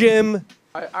 Yeah, Dave. Jim?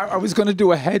 I was going to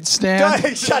do a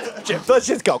headstand. Shut up, Jim. Let's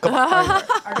just go. Come on.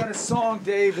 I got a song,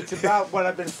 Dave. It's about what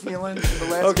I've been feeling for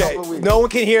the last couple of weeks. No one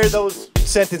can hear those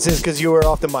sentences because you were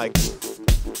off the mic.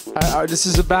 This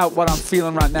is about what I'm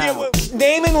feeling right now. Yeah,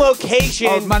 name and location.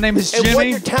 Oh, my name is Jimmy. And what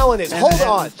your talent is. Hold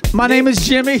on. My name is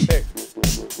Jimmy.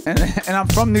 And I'm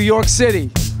from New York City.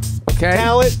 Okay?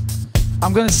 Talent.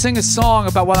 I'm going to sing a song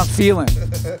about what I'm feeling.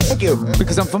 Thank you.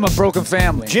 Because I'm from a broken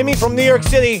family. Jimmy from New York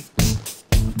City.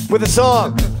 With a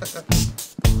song.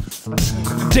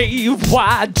 Dave,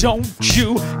 why don't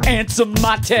you answer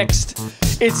my text?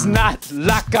 It's not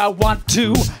like I want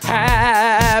to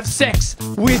have sex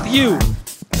with you.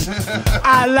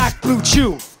 I like Blue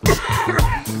Chew.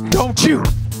 Don't you?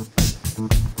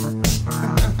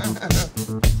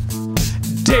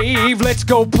 Dave, let's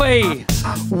go play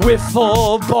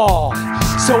wiffle ball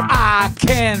so I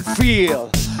can feel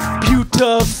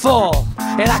beautiful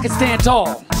and I can stand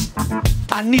tall.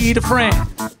 I need a friend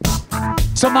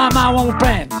so my mind won't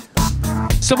bend,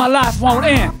 so my life won't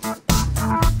end.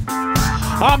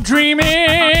 I'm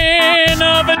dreaming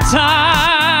of a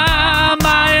time,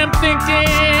 I am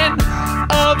thinking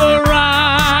of a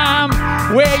rhyme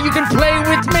where you can play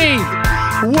with me.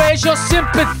 Where's your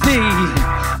sympathy?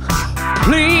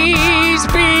 Please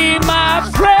be my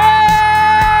friend.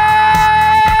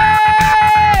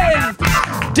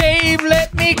 Dave,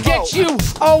 let me get you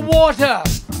a water.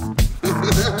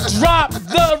 Drop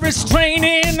the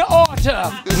restraining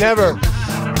order. Never.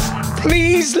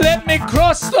 Please let me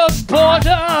cross the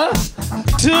border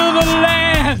to the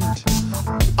land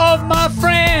of my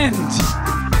friend.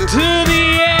 To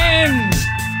the end,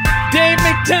 Dave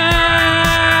McDonald.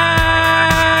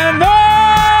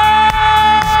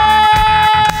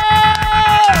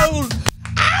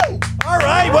 All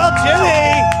right, well,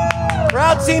 Jimmy.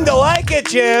 Crowd seemed to like it,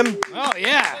 Jim. Oh,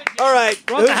 yeah. All right,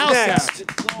 Brought who's the house next?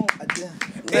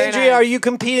 Very Andrea, nice. are you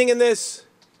competing in this?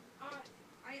 I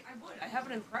would. I have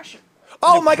an impression.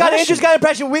 Oh my God, Andrew's got an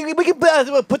impression. We can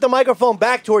put the microphone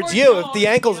back towards you if the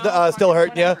ankle's still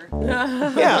hurting you.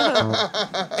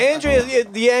 Yeah. Andrea,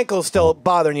 the ankle's still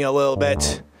bothering you a little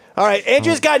bit. All right,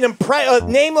 Andrea's got an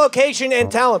name, location,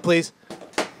 and talent, please.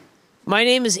 My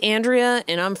name is Andrea,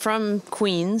 and I'm from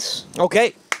Queens.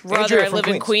 Okay. Rather, Andrea I from live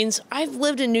in Queens. Queens. I've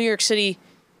lived in New York City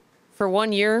for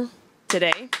 1 year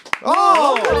today.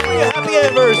 Oh, good for you. Happy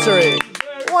anniversary.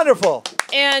 Wonderful.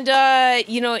 And,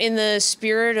 in the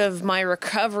spirit of my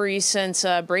recovery since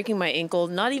breaking my ankle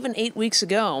not even 8 weeks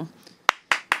ago,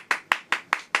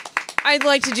 I'd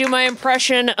like to do my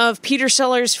impression of Peter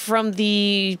Sellers from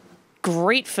the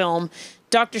great film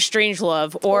Dr.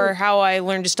 Strangelove, or How I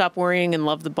Learned to Stop Worrying and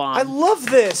Love the Bomb. I love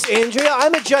this, Andrea.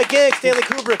 I'm a gigantic Stanley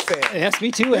Kubrick fan. Yes,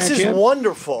 me too, This is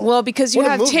wonderful. Well, because you What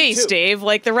a have movie, taste, too. Dave,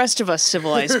 like the rest of us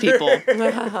civilized people.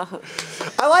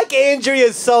 I like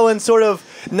Andrea's sullen sort of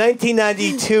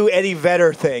 1992 Eddie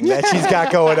Vedder thing that she's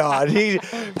got going on. He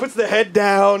puts the head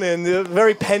down and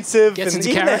very pensive, Gets and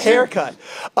into even the character. haircut.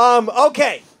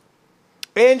 Okay,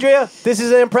 Andrea, this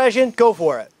is an impression. Go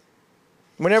for it.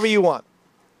 Whenever you want.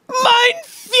 Mein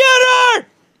Führer!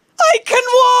 I can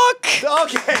walk!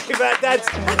 Okay, that's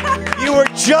you were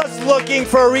just looking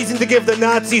for a reason to give the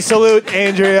Nazi salute,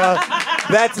 Andrea.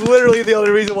 That's literally the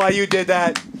only reason why you did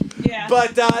that. Yeah.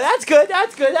 But that's good.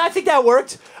 That's good. I think that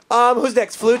worked. Who's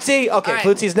next? Flutesy? Okay, right.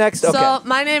 Flutesy's next. Okay. So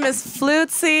my name is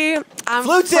Flutesy. I'm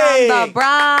Flutesy! from the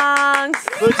Bronx,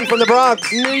 Flutesy from the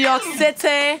Bronx. New York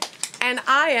City, and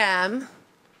I am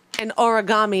an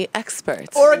origami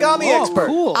expert. Origami expert.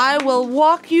 Cool. I will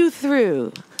walk you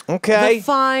through Okay. the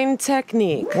fine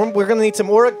technique We're going to need some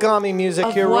origami music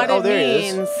of here. what Oh, it there it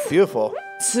means is. Beautiful.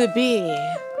 to be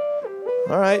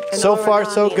All right. an So far,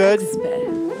 so origami good.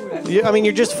 expert.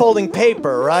 You're just folding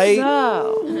paper, right?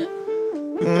 So,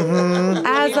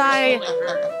 as I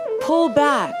pull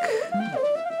back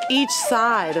each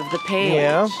side of the page,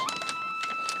 Yeah.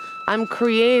 I'm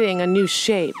creating a new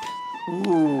shape.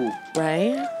 Ooh.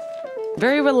 Right?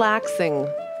 Very relaxing,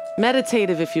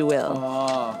 meditative, if you will.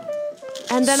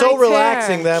 And then So I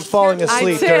relaxing that I'm falling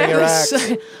asleep during your act.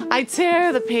 I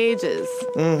tear the pages.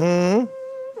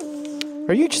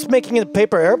 Are you just making a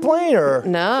paper airplane, or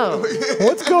No,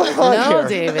 what's going on no,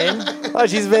 here? David. Oh,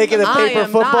 she's making a I paper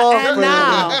am football.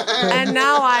 not. And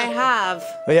now I have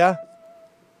Yeah.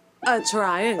 a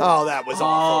triangle. Oh, that was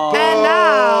awful. And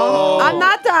now I'm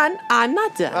not done. I'm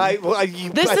not done.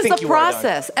 This This is the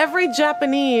process. Every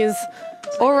Japanese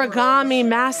origami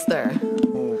master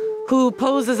who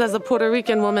poses as a Puerto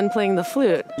Rican woman playing the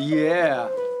flute Yeah.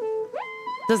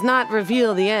 does not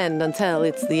reveal the end until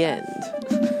it's the end.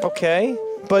 Okay,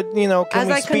 but can As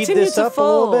we I speed continue this to up a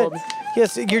little fold bit?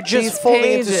 Yes, you're just these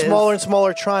folding into pages. smaller and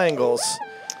smaller triangles.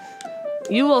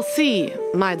 You will see,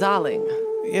 my darling.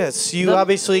 Yes, you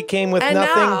obviously came with And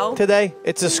nothing now- today.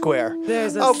 It's a square.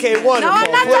 There's a Okay, s- wonderful. No,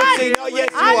 I'm not Flutesy, done. no, yes,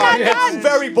 you I'm are. not It's done.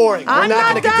 very boring. We're I'm not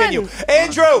not going to continue. done.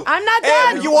 Andrew! I'm not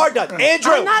done. You are done.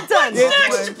 Andrew! I'm not done.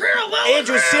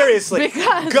 Andrew, seriously.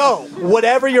 Because- Go.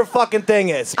 Whatever your fucking thing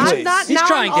is, please. I'm not. He's now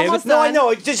trying, I'm David. almost No, I done.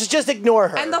 know. Just ignore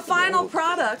her. And the final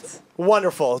product.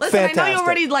 Wonderful. Listen, Fantastic. I know you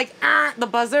already the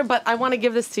buzzer, but I want to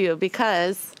give this to you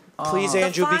because Please, the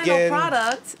Andrew, final begin.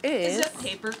 product is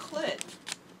paper clip.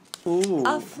 Ooh.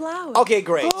 a flower. Okay,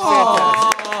 great.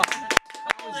 Fantastic.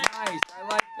 That was nice. I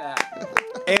like that.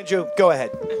 Andrew, go ahead.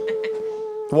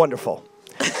 Wonderful.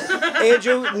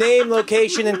 Andrew, name,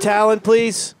 location, and talent,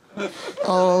 please.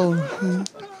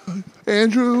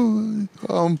 Andrew,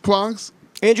 Bronx.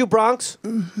 Andrew Bronx.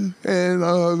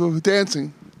 And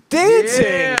dancing. Dancing.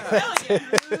 Yeah.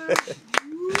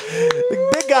 The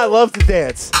big guy loves to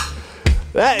dance.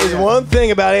 That is one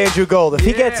thing about Andrew Gold. If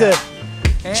he gets a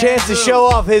chance to show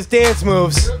off his dance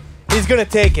moves, he's gonna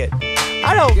take it.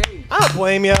 I don't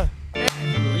blame you.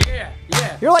 Yeah.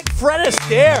 You're like Fred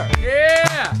Astaire.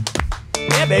 Yeah.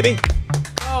 Yeah, baby.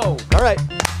 Oh. All right.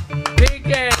 Big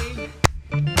A.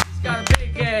 He's got a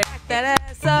big A. Back that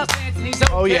ass up.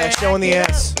 Oh yeah, showing the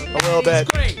ass a little bit.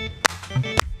 Great.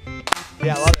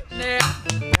 Yeah, I love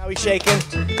it. Now he's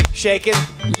shaking.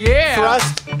 Yeah.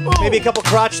 Thrust. Maybe a couple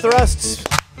crotch thrusts.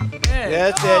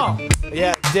 Yeah. That's it.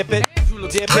 Yeah, dip it.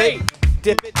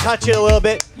 Dip it. Touch it a little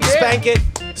bit. Yeah.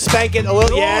 Spank it a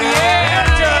little. Yeah.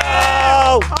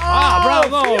 Andrew!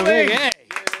 Bravo. Big A.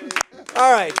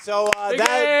 All right, so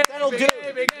that'll do.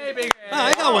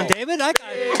 I got one, David. I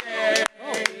got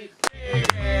it.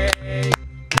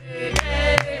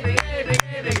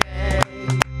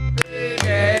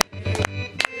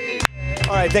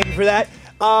 All right, thank you for that.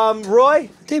 Roy?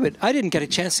 David, I didn't get a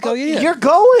chance to go yet. You're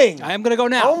going. I am going to go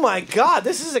now. Oh, my God.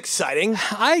 This is exciting.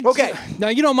 Okay. Now,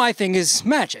 you know my thing is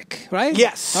magic, right?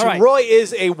 Yes. All right. Roy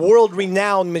is a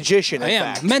world-renowned magician, in I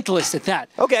am. fact. Mentalist at that.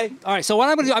 Okay. All right, so what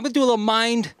I'm going to do, I'm going to do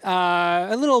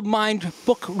a little mind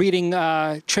book reading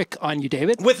trick on you,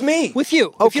 David. With me? With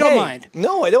you, Okay. if you don't mind.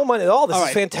 No, I don't mind at all. This All is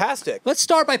right. fantastic. Let's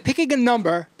start by picking a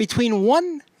number between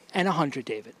 1 and 100,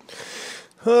 David.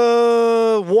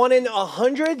 1 in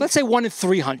 100? Let's say 1 in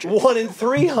 300. 1 in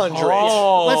 300.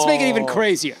 Oh. Let's make it even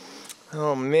crazier.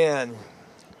 Oh, man.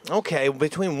 Okay,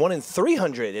 between 1 and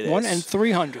 300 it is. 1 and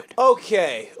 300.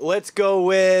 Okay, let's go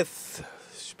with,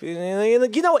 you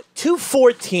know what,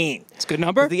 214. It's a good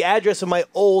number. The address of my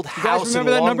old You house guys remember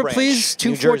in that Long number, Branch, please?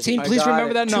 New Jersey. 214. Please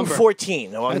remember that number.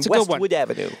 214 on That's a good one. Westwood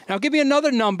Avenue. Now give me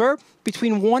another number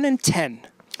between 1 and 10.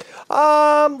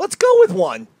 Let's go with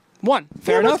 1. 1.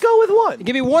 Fair enough. Let's go with 1.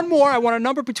 Give me one more. I want a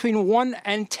number between 1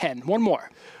 and 10. One more.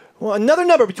 Well, another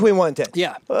number between 1 and 10.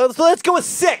 Yeah. So let's go with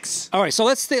 6. All right. So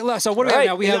let's stay. So what do we have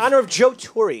now? We in have. honor of Joe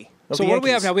Torre. So what do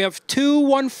we have now? We have 2,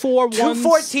 1, 4, 1.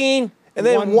 214, and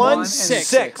then 1,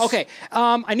 6. Okay.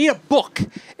 I need a book.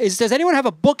 Does anyone have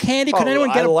a book handy? Could anyone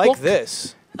get a book? I like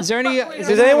this. Is there any?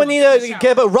 Does anyone need a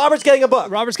get a book? Robert's getting a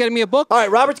book. Robert's getting me a book? All right,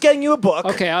 Robert's getting you a book.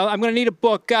 Okay, I'm going to need a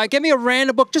book. Get me a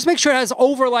random book. Just make sure it has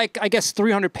over, like, I guess,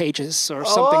 300 pages or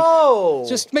something. Oh.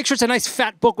 Just make sure it's a nice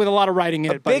fat book with a lot of writing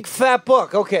in it. Big fat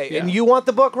book. Okay. Yeah. And you want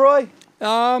the book, Roy?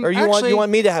 Or you actually,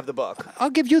 want me to have the book? I'll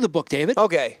give you the book, David.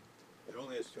 Okay.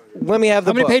 Let me have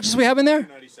the book. How many pages we have in there?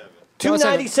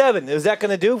 297. Is that going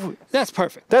to do? That's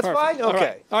perfect. That's Perfect. fine? All Okay.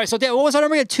 right. All right. So, Dad, what was our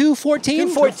number again? 214?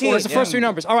 214. That's the first 3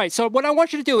 numbers. All right. So, what I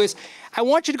want you to do is, I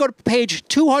want you to go to page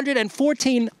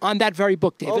 214 on that very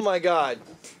book, David. Oh, my God.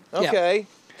 Okay.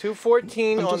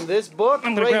 214 on this book.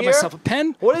 I'm going to right grab here. myself a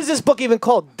pen. What is this book even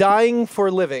called? Dying for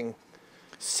a Living.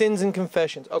 Sins and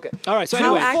Confessions. Okay. All right. So,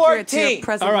 How anyway. accurate to your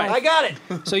present All right. I got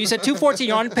it. So, you said 214.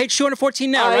 You're on page 214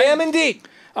 now, I right? am indeed.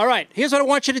 All right. Here's what I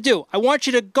want you to do. I want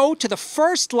you to go to the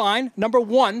first line, number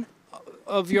 1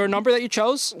 of your number that you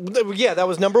chose. Yeah, that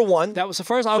was number 1. That was the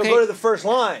first. So Okay. go to the first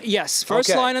line. Yes, first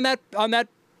Okay. line on that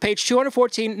page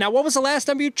 214. Now, what was the last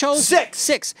number you chose? 6.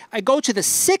 6. I go to the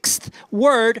 6th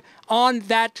word on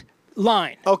that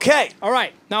line. Okay. All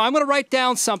right. Now, I'm going to write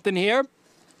down something here.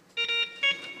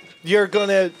 You're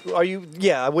gonna? Are you?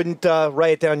 Yeah, I wouldn't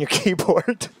write it down on your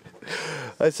keyboard.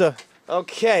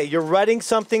 Okay. You're writing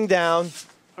something down.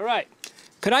 All right.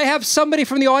 Could I have somebody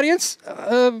from the audience?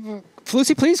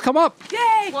 Flutesy, please come up.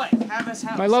 Yay! What? Have us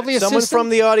My lovely Someone assistant. from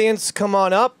the audience, come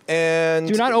on up and.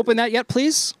 Do not open that yet,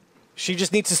 please. She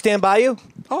just needs to stand by you.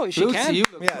 Oh, she can.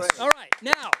 Yes. All right.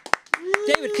 Now,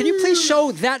 David, can you please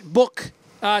show that book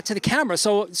to the camera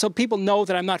so people know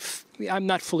that I'm not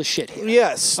full of shit here?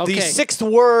 Yes. Okay. The 6th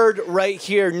word right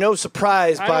here. No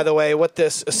surprise, by the way, what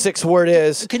this 6th word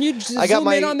is. Can you zoom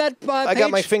in on that I got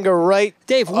my page? finger right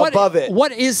Dave, above it.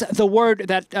 What is the word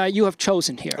that you have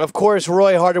chosen here? Of course,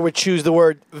 Roy Harter would choose the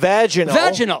word vaginal.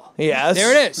 Vaginal. Yes.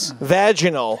 There it is.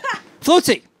 Vaginal.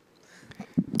 Flutesy,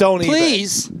 Don't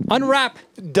please unwrap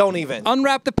even. Don't even.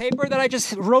 the paper that I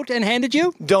just wrote and handed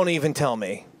you, Don't even tell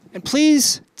me. and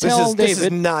please tell this is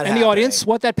David not and happening. the audience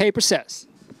what that paper says.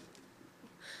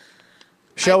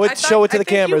 Show it to the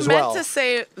camera as well. I meant to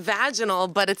say vaginal,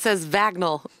 but it says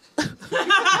vaginal.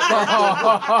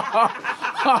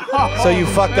 So you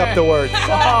fucked up the word.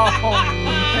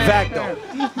 Vaginal.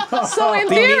 So in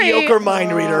The theory, mediocre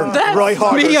mind reader, Roy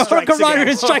Harter. Mediocre strikes mind again.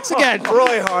 reader strikes again.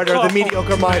 Roy Harter, the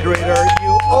mediocre mind reader.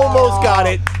 You almost got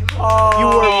it. You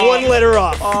were one letter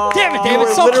off. Damn it, You David,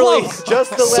 were so literally close.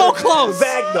 Just the So letter close.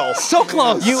 Vaginal. So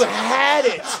close. You had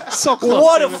it. So close.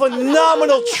 What a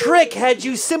phenomenal trick had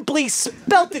you simply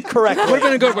spelt it correctly. Would have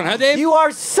been a good one, huh, Dave? You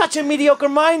are such a mediocre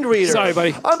mind reader. Sorry,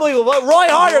 buddy. Unbelievable. Roy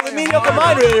Harter, the mediocre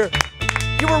mind reader.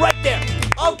 You were right there.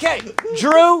 Okay,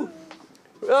 Drew,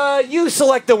 you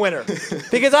select the winner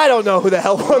because I don't know who the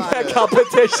hell won that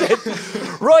competition.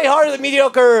 Roy Harter, the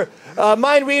mediocre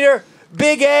mind reader.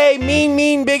 Big A,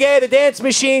 mean Big A, the dance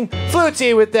machine.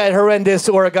 Flutesy with that horrendous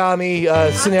origami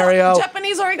scenario.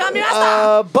 Japanese origami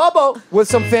master. Bobo with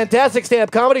some fantastic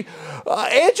stand-up comedy.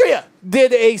 Andrea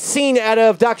did a scene out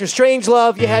of Dr.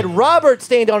 Strangelove. You had Robert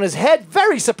stained on his head,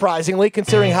 very surprisingly,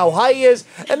 considering how high he is.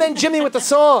 And then Jimmy with the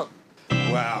song.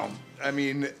 Wow. I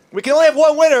mean, we can only have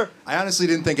one winner. I honestly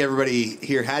didn't think everybody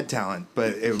here had talent,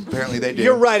 but apparently they do.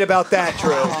 You're right about that,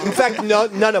 Drew. In fact,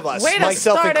 none of us,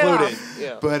 myself included.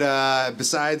 Yeah. But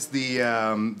besides the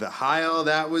Heil,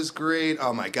 that was great.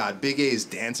 Oh my God, Big A's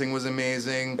dancing was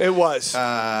amazing. It was.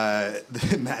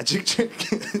 The magic trick,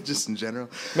 just in general.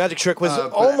 Magic trick was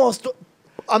almost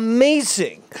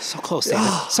amazing. So close, David.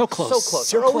 So close. So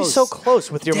close. You're always so close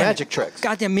with your magic tricks.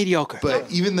 Goddamn mediocre. But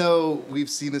even though we've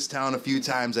seen this talent a few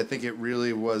times, I think it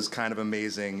really was kind of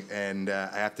amazing. And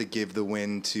I have to give the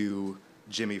win to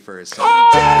Jimmy for his song.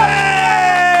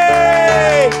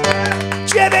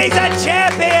 Jimmy's a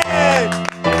champion!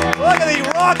 Look at the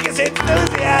raucous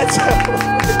enthusiasm.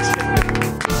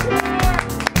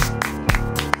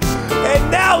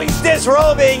 And now he's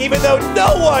disrobing even though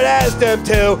no one asked him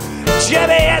to.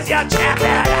 Jimmy is your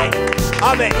champion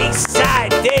on the east side.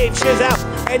 Dave Chazelle,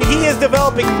 and he is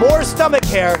developing more stomach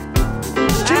hair.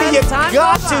 Jimmy, you've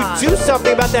got to do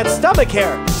something about that stomach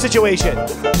hair situation.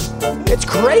 It's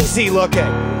crazy looking.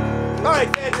 All right,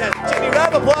 fantastic. Jimmy,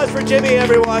 round of applause for Jimmy,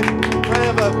 everyone.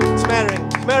 Round of a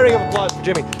smattering of applause for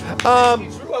Jimmy.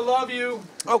 Drew, I love you.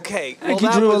 Okay. Thank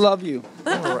you, Drew. I love you.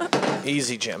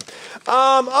 Easy, Jim.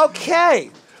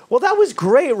 Okay. Well, that was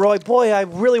great, Roy. Boy, I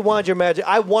really wanted your magic.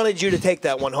 I wanted you to take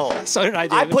that one home. So did I,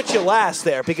 David. I put you last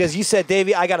there because you said,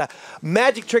 Davey, I got a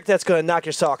magic trick that's going to knock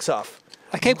your socks off.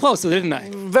 I came close, didn't I?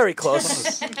 Very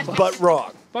close, but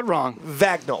wrong. But wrong.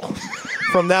 Vaginal.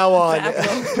 From now on,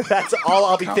 that's all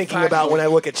I'll be thinking about when I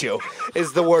look at you,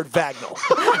 is the word vaginal.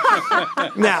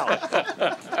 Now,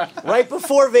 right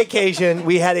before vacation,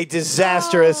 we had a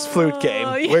disastrous flute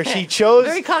game where she chose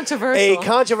Very controversial. a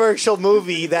controversial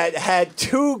movie that had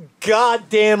 2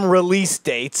 goddamn release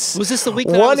dates. Was this the week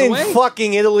that one I was in away?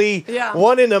 fucking Italy,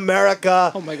 one in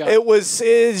America. Oh my God.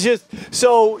 It's just,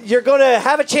 so you're going to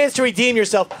have a chance to redeem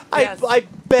yourself. Yes. I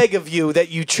beg of you that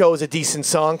you chose a decent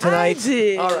song tonight. I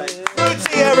did. All right.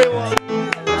 Flutesy, everyone.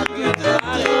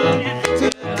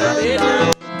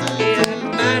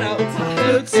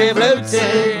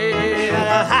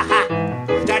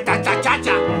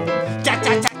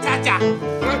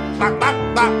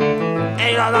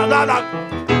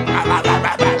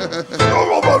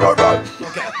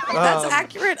 That's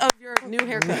accurate of your new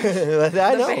haircut.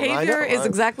 I know. The behavior is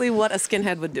exactly what a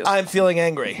skinhead would do. I'm feeling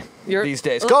angry these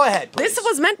days. Go ahead, please. This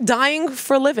was meant dying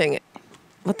for living.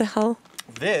 What the hell?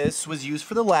 This was used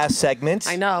for the last segment.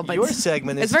 I know, but your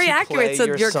segment is it's very to accurate play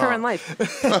to your song. current life.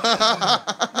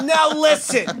 Now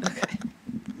listen.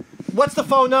 What's the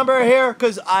phone number here?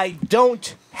 Because I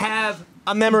don't have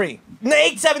a memory.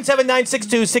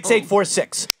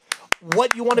 877-962-6846.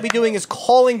 What you want to be doing is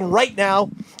calling right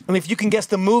now, and if you can guess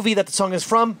the movie that the song is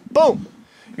from, boom.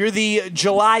 You're the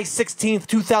July 16th,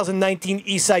 2019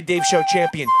 Eastside Dave Show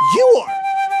champion. You are.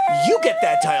 You get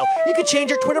that title. You could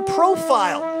change your Twitter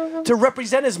profile to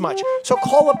represent as much. So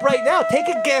call up right now. Take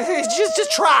a guess. Just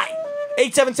try.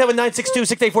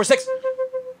 877-962-6846.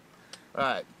 All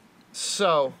right.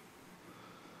 So,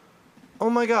 oh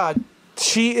my God.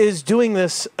 She is doing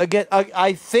this again.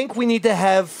 I think we need to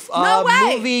have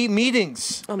movie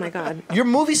meetings. Oh my God. Your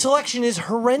movie selection is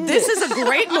horrendous. This is a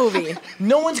great movie.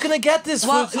 No one's going to get this.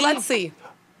 Well, Flutesy. let's see.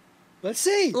 Let's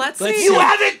see. Let's see. You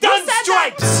haven't done said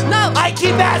Stripes. that. No. I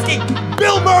keep asking.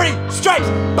 Bill Murray, Stripes.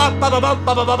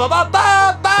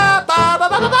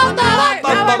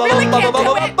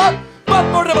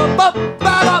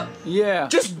 Yeah.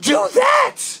 Just do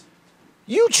that.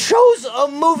 You chose a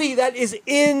movie that is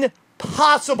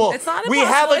impossible. It's not We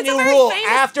impossible. have a It's a new very rule famous-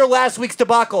 after last week's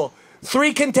debacle.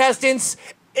 3 contestants.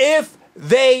 If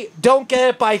they don't get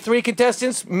it by 3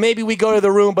 contestants, maybe we go to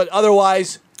the room, but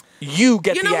otherwise, you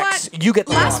get You the know X. what? You get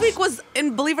the Last loss. week was,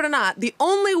 and believe it or not, the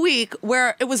only week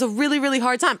where it was a really, really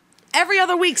hard time. Every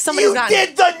other week, somebody You got did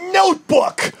it. the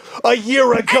Notebook a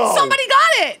year ago. And somebody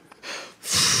got it.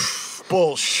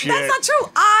 Bullshit. That's not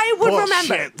true. I would Bullshit.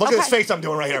 remember. Look at this face I'm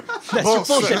doing right here. That's your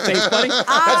bullshit face, buddy. That's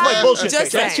my bullshit just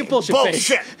face. saying. That's your bullshit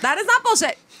Bullshit. face. That is not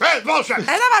bullshit. Hey, bullshit.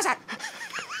 That is not bullshit.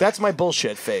 That's my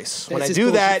bullshit face. When I his do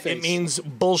bullshit that, face. it means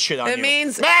bullshit on you. It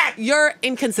means you're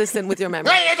inconsistent with your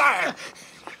memory.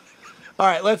 All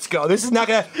right, let's go. This is not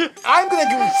gonna. I'm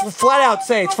gonna flat out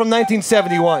say it's from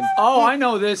 1971. Oh, I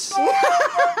know this.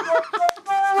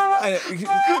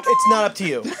 It's not up to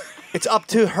you. It's up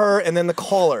to her and then the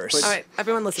callers. All right,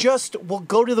 everyone listen. We'll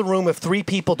go to the room if 3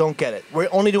 people don't get it. We're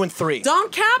only doing 3.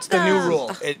 Don't count It's the new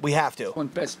rule. We have to. One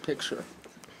best picture.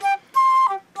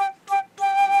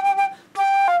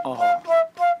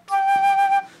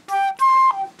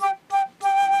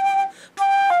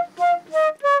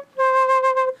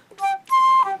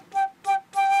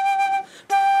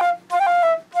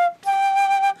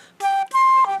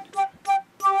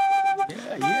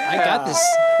 I got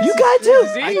this. You got This to.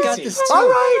 is I got easy. this too. All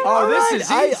right. Oh, all this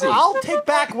right. is easy. I'll take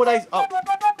back what I. Oh.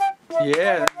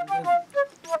 Yeah.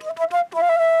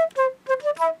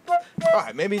 All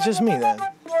right, maybe it's just me then.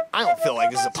 I don't feel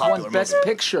like this is a popular One best movie.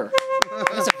 picture.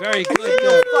 That's a very No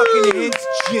good. fucking hints,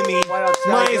 Jimmy. Why not say-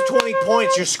 Minus 20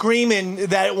 points. You're screaming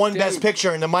that it won best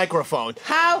picture in the microphone.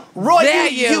 How Roy, dare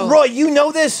you? Roy, you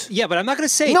know this? Yeah, but I'm not going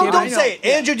to say it. No, David. don't say it.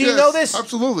 Andrew, do you Yes, know this?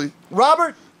 Absolutely.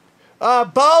 Robert?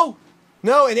 Bo?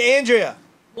 No, and Andrea.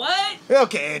 What?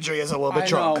 Okay, Andrea's a little bit I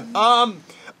drunk. know.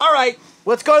 All right,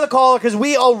 let's go to the caller because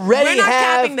we already We're not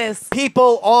have capping this.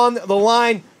 people on the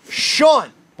line. Sean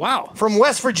Wow. from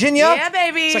West Virginia. Yeah,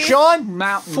 baby. Sean?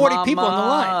 Mountain 40 people on the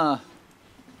Mama.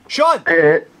 Sean?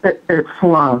 It's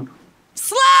Sloan.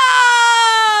 Slow.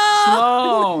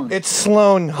 Sloan. It's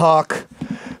Sloan, Hawk.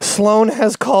 Sloan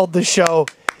has called the show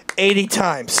 80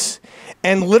 times.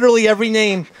 And literally every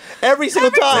single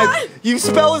time, you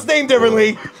spell his name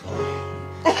differently.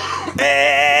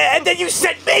 And then you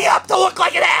set me up to look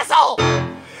like an asshole.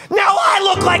 Now I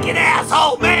look like an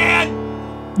asshole, man.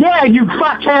 Yeah, you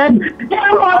fuckhead! Get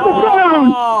him off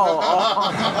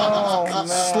the phone!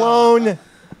 Sloan,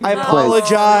 I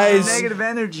apologize. Negative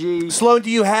energy. Sloan, do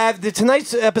you have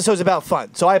tonight's episode's about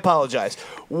fun, so I apologize.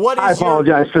 What is I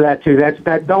apologize for that too.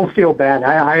 That don't feel bad.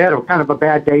 I had a kind of a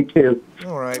bad day too.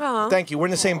 All right, Aw. thank you. We're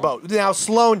in the same boat. Now,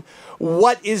 Sloan,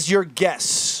 what is your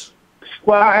guess?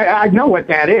 Well, I know what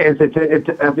that is.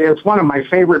 It's one of my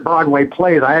favorite Broadway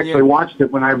plays. I actually watched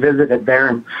it when I visited there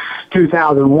in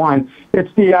 2001. It's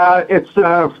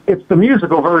the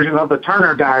musical version of the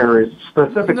Turner Diaries,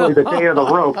 specifically the Day of the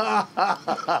Rope.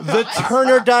 The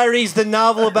Turner Diaries, the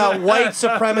novel about white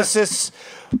supremacists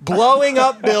blowing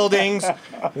up buildings,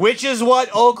 which is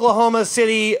what Oklahoma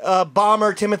City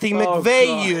bomber Timothy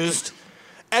McVeigh used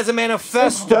as a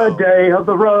manifesto. The Day of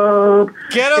the Rope.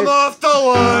 Get him off the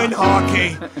line,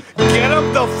 Hockey. Get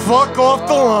him the fuck off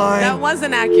the line. That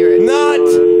wasn't accurate.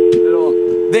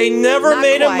 They never Not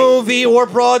made quite. a movie or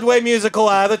Broadway musical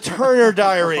out of the Turner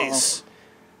Diaries.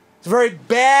 It's very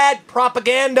bad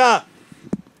propaganda.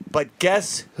 But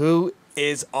guess who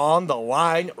is on the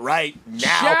line right now?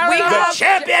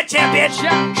 Sharon. The champion.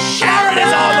 Sharon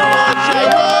is on the line.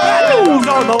 That's who's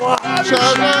on the line. That's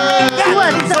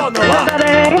who's on the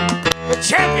line. The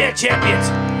champions.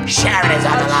 Sharon is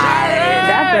on the line.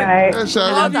 That's right. Hey,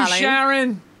 Sharon. Love you, darling.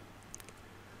 Sharon.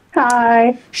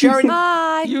 Hi. Sharon,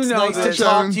 Hi. You it's know nice this. to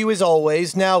talk Sharon. to you as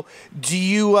always. Now, do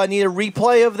you need a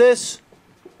replay of this?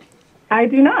 I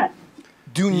do not.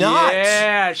 Do not.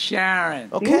 Yeah, Sharon.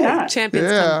 Okay.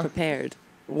 Champions Yeah. come prepared.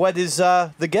 What is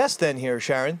the guess then here,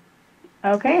 Sharon?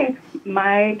 Okay.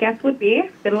 My guess would be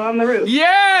Fiddle on the Roof.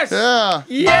 Yes. Yeah.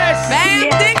 Yes.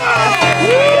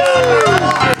 Bam,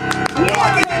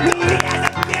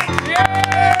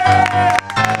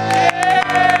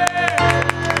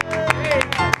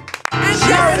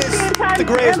 Sharon is the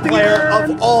greatest player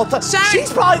of all time. Sharon-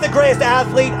 She's probably the greatest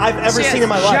athlete I've ever She seen is. in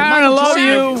my life. Sharon, I love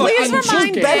Sharon, you. please She's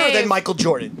remind better Dave. than Michael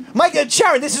Jordan.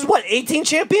 Sharon, this is what, 18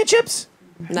 championships?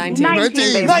 19.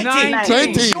 19.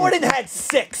 19. Jordan had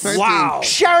 6. 19. Wow.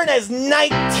 Sharon has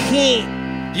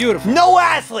 19. Beautiful. No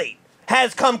athlete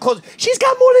has come close. She's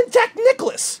got more than Jack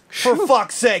Nicklaus, for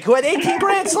fuck's sake, who had 18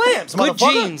 Grand Slams. Good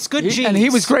motherfucker. genes. Good genes. And he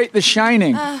was great. The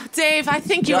Shining. Dave, I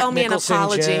think you Jack owe me an Nicholson,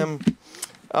 apology. Jim.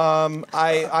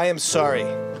 I am sorry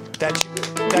that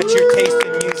your taste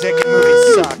in music and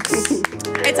movies sucks.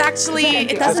 It's actually,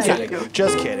 it Just doesn't.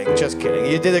 kidding. Just kidding.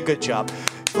 You did a good job.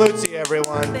 Flutesy,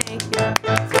 everyone. Thank you.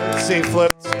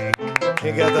 Flutesy.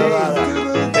 You got the bada.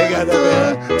 You got the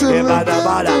bada. You got the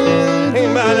bada.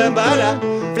 You got the bada.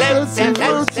 Flutesy,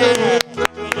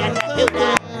 Flutesy.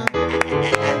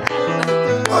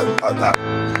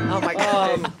 Oh my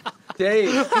God.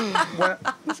 Dave,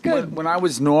 good. When I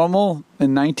was normal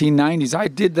in 1990s, I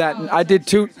did that. I did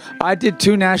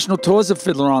two national tours of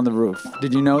Fiddler on the Roof.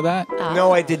 Did you know that?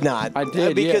 No, I did not. I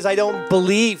did because yeah. I don't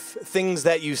believe things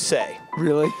that you say.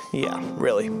 Really? Yeah,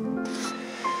 really.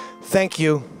 Thank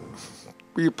you.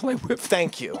 Will you play with?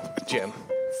 Thank you, Jim.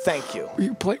 Thank you. Will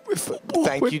you play with football?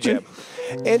 Thank you, Jim.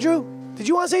 Andrew, did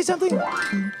you want to say something?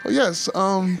 Yes.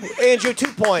 Andrew, 2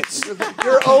 points.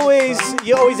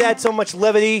 You always add so much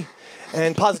levity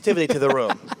and positivity to the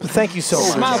room. Thank you so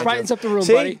much. Smile Andrew. brightens up the room,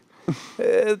 See?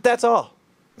 buddy. That's all.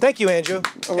 Thank you, Andrew.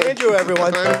 Andrew,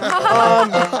 everyone.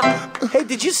 Hey,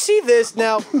 did you see this?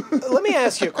 Now, let me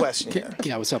ask you a question here.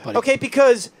 Yeah, what's up, buddy? Okay,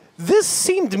 because this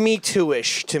seemed Me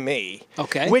Too-ish to me.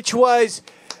 Okay. Which was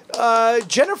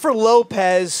Jennifer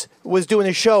Lopez was doing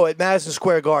a show at Madison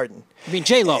Square Garden. I mean,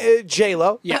 J-Lo.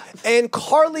 J-Lo. Yeah. And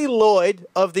Carly Lloyd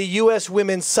of the U.S.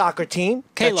 women's soccer team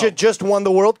K-Lo. that just won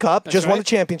the World Cup, That's just won right. the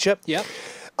championship. Yep.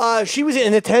 She was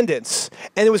in attendance,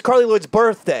 and it was Carly Lloyd's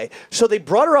birthday. So they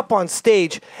brought her up on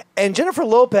stage, and Jennifer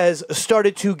Lopez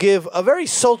started to give a very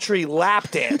sultry lap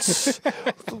dance.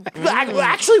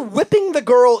 Actually whipping the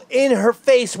girl in her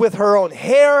face with her own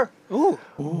hair,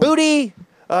 booty,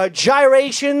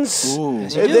 gyrations.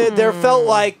 There felt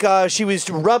like she was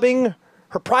rubbing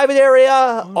her private area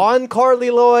on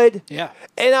Carly Lloyd. Yeah.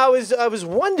 And I was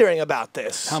wondering about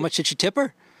this. How much did she tip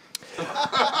her?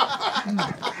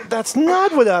 That's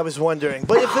not what I was wondering.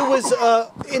 But if it was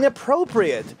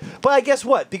inappropriate, but I guess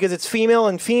what? Because it's female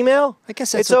and female, I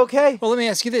guess that's it's okay. Well, let me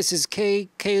ask you this: Is Carly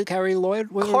Lloyd?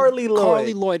 Carly Lloyd.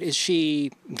 Carly Lloyd. Is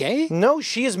she gay? No,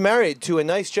 she is married to a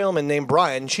nice gentleman named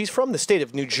Brian. She's from the state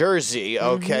of New Jersey.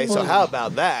 Okay, so how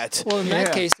about that? Well, in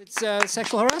that case, it's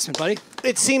sexual harassment, buddy.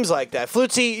 It seems like that.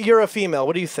 Flutesy, you're a female.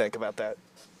 What do you think about that?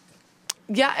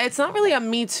 Yeah, it's not really a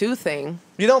Me Too thing.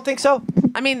 You don't think so?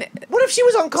 I mean, what if she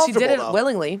was uncomfortable? She did it though?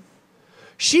 willingly.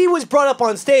 She was brought up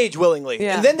on stage willingly.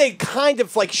 Yeah. And then they kind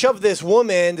of like shoved this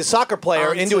woman, the soccer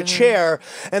player, into a chair.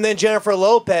 And then Jennifer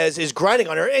Lopez is grinding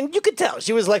on her. And you could tell.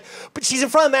 She was like, but she's in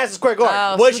front of Madison Square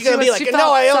Garden. Was she going to be like,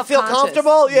 no, I don't feel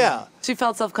comfortable? Yeah. She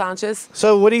felt self-conscious.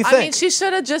 So what do you think? I mean, she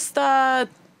should have just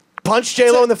punched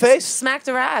J-Lo in the face? Smacked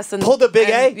her ass. And pulled a big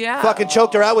A? Yeah. Fucking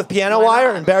choked her out with piano wire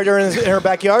and buried her in her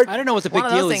backyard? I don't know what the big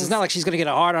deal is. It's not like she's going to get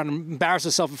a hard on and embarrass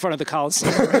herself in front of the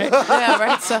Coliseum. Right? Yeah,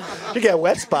 right. So. You get a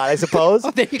wet spot, I suppose.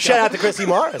 Shout out to Chrissy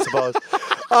Marr, I suppose.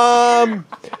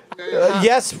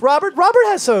 Yes, Robert. Robert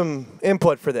has some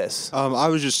input for this. I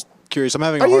was just curious. I'm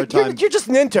having a hard time. You're just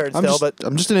an intern still, but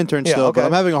I'm just an intern still, okay. but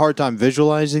I'm having a hard time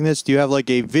visualizing this. Do you have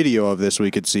like a video of this we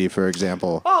could see, for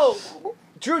example? Oh,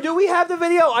 Drew, do we have the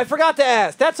video? I forgot to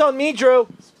ask. That's on me, Drew.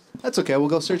 That's okay. We'll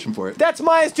go searching for it. That's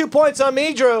minus 2 points on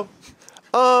me, Drew.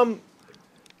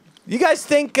 You guys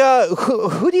think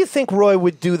who do you think Roy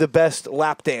would do the best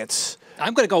lap dance?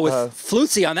 I'm going to go with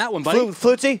Flutesy on that one, buddy.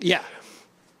 Flutesy? Yeah.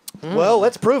 Well,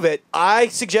 let's prove it. I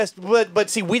suggest, but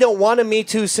see, we don't want a Me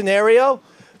Too scenario,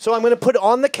 so I'm going to put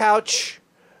on the couch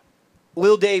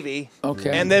Little Davey,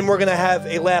 and then we're going to have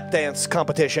a lap dance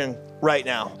competition right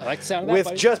now. I like the sound of that,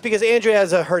 buddy. Just because Andrea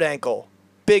has a hurt ankle.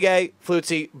 Big A,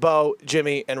 Flutesy, Bo,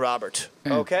 Jimmy, and Robert.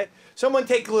 Okay? Someone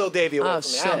take Little Davey away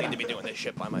from me. I don't need to be doing this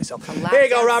shit by myself. There you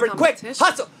go, Robert. Quick,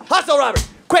 hustle. Hustle, Robert.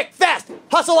 Quick, fast.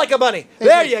 Hustle like a bunny.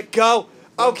 There you go.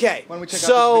 Okay. Why don't we check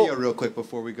out this video real quick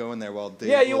before we go in there while Dave?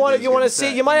 Yeah, you want to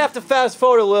see? You might have to fast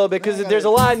forward a little bit because there's a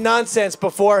lot of nonsense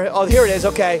before. Oh, here it is.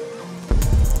 Okay.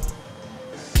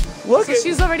 Look, so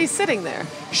she's already sitting there.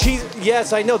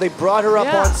 Yes, I know. They brought her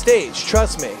up on stage.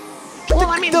 Trust me. Well,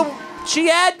 I mean, she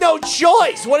had no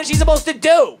choice. What is she supposed to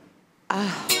do?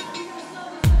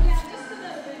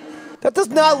 That does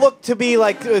not look to be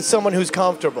like someone who's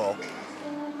comfortable.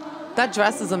 That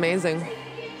dress is amazing.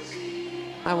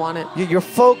 I want it. You're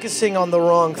focusing on the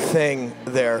wrong thing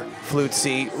there,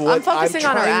 Flutesy. I'm focusing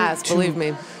on her ass, believe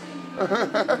me.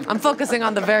 I'm focusing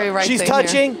on the very right thing. She's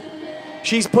touching. Here.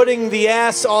 She's putting the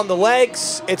ass on the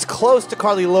legs. It's close to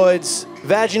Carly Lloyd's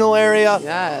vaginal area.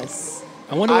 Yes.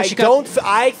 I wonder what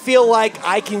I feel like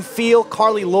I can feel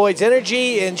Carly Lloyd's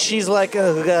energy, and she's like,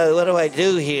 oh, God, what do I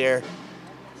do here?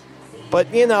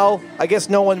 But, you know, I guess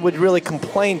no one would really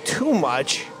complain too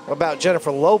much about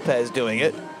Jennifer Lopez doing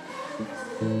it.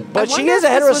 But she is a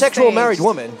heterosexual married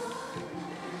woman.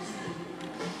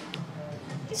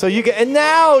 So you get, and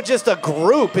now just a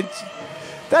group.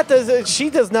 She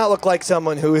does not look like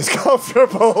someone who is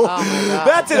comfortable. Oh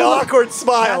that's an awkward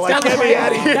smile. Like, get me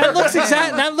out of here.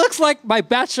 That looks like my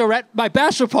bachelor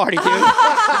party, dude.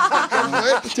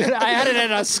 Dude, I had it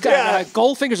at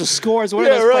Goldfingers or Scores, one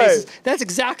of those places. That's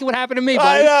exactly what happened to me,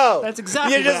 buddy. I know. That's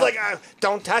exactly. You're just like,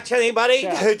 don't touch anybody.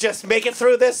 Yeah. Just make it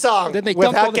through this song then they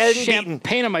without dumped all the getting champagne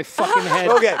beaten. on my fucking head.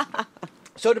 Okay.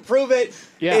 So to prove it,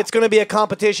 it's going to be a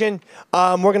competition.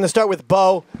 We're going to start with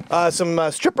Bo. Some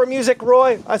stripper music,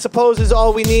 Roy, I suppose, is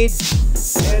all we need.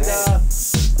 And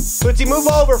Flutesy, move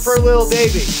over for Little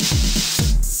Davey.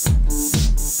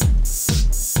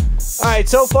 All right,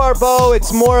 so far, Bo,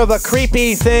 it's more of a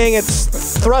creepy thing. It's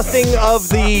thrusting of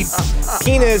the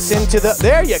penis into the...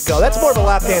 There you go. That's more of a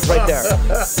lap dance right there.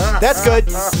 That's good.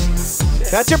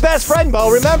 That's your best friend,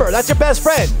 Bo. Remember, that's your best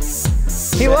friend.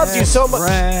 He loves you so much.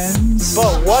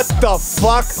 Bo, what the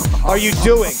fuck are you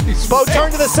doing? Bo,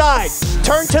 turn to the side.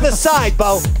 Turn to the side,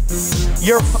 Bo.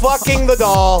 You're fucking the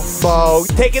doll, Bo.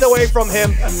 Take it away from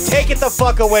him. Take it the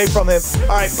fuck away from him. All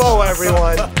right, Bo,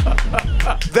 everyone.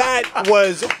 That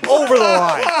was over the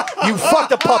line. You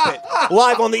fucked a puppet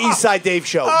live on the East Side Dave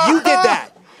show. You did that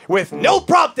with no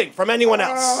prompting from anyone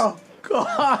else. Oh,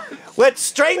 God. Let's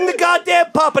straighten the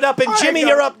goddamn puppet up, and Jimmy,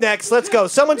 you're up next. Let's go.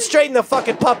 Someone straighten the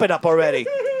fucking puppet up already.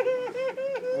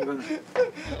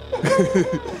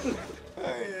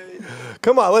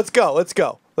 Come on, let's go. Let's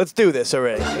go. Let's do this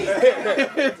already.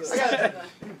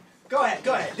 Go ahead.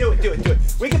 Go ahead. Do it.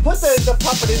 We can put the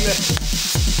puppet in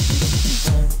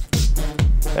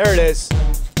there. There it is.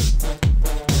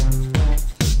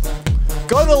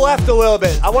 Go to the left a little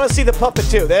bit. I want to see the puppet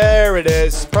too. There it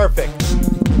is. Perfect.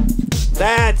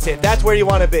 That's it. That's where you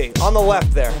want to be. On the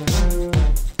left there.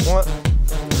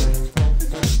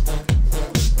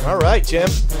 All right, Jim.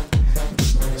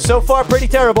 So far, pretty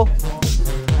terrible.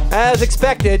 As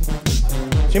expected.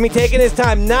 Jimmy taking his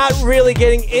time, not really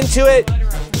getting into it.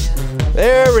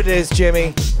 There it is,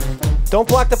 Jimmy. Don't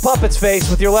block the puppet's face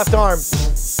with your left arm.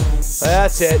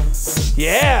 That's it.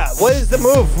 Yeah. What is the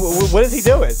move? What is he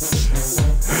doing?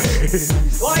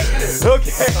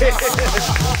 Okay.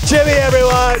 Jimmy,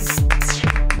 everyone.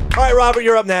 All right, Robert,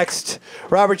 you're up next.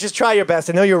 Robert, just try your best.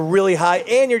 I know you're really high,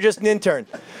 and you're just an intern.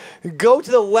 Go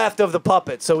to the left of the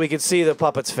puppet so we can see the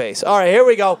puppet's face. All right, here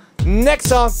we go. Next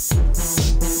song.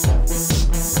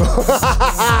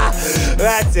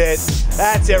 That's it.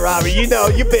 That's it, Robert. You know,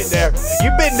 you've been there.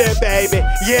 You've been there, baby.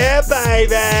 Yeah,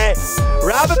 baby.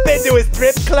 Robert been to a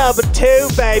strip club too,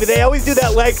 baby. They always do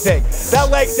that leg thing. That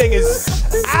leg thing is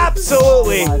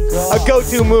absolutely a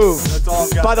go-to move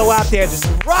by the lap dancers.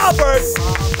 Robert,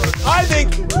 I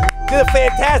think, did a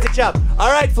fantastic job.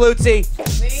 All right, Flutesy.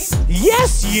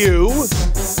 Yes, you.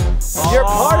 You're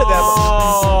part of them.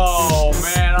 Oh,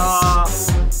 man.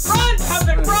 Run,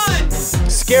 puppet, run!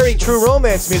 Scary true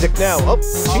romance music now. Oh,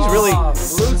 she's really...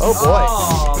 Oh, boy.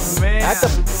 Oh, man. At the...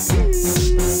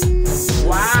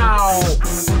 Wow.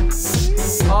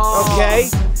 Oh. Okay.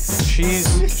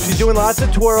 She's doing lots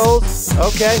of twirls.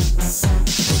 Okay.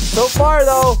 So far,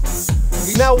 though,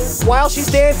 now, while she's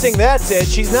dancing, that's it.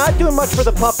 She's not doing much for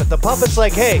the puppet. The puppet's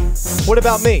like, hey, what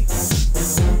about me?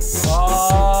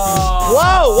 Oh.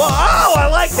 Whoa, oh, I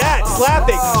like that.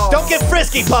 Slapping. Don't get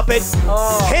frisky, puppet.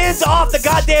 Hands off the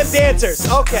goddamn dancers.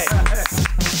 Okay.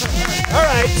 All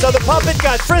right, so the puppet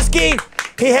got frisky.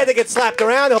 He had to get slapped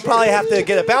around. He'll probably have to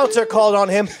get a bouncer called on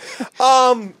him.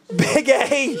 Big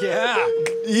A,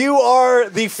 you are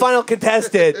the final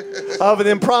contestant of an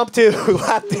impromptu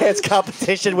lap dance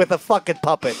competition with a fucking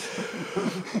puppet.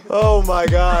 Oh my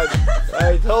God.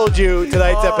 I told you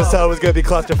tonight's episode was going to be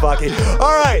clusterfucky.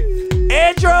 All right,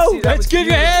 Andrew. Let's give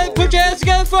your hand, put your hands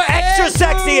together for extra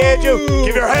sexy, Andrew.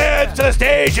 Give your hands to the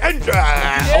stage, Andrew. Oh,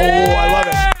 I love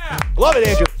it. Love it,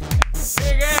 Andrew.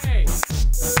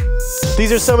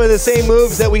 These are some of the same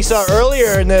moves that we saw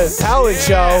earlier in the talent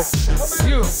show.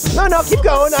 No, keep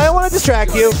going. I don't want to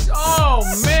distract you. Oh,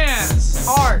 man. It's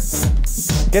hard.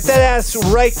 Get that ass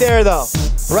right there, though.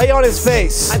 Right on his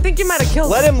face. I think you might have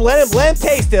killed him. Let him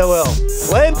taste it, Will.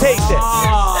 Let him taste it.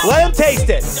 Let him taste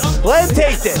it. Let him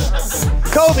taste it.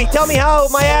 Kobe, tell me how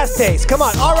my ass tastes. Come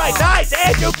on. All right, nice.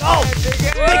 Andrew, go.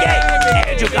 Big A.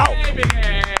 Andrew, go.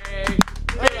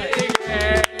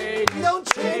 You don't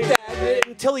chant that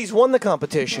until he's won the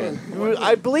competition.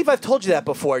 I believe I've told you that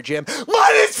before, Jim.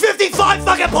 Minus 55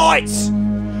 fucking points!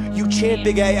 You chant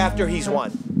Big A after he's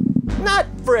won. Not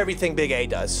for everything Big A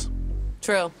does.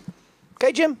 True.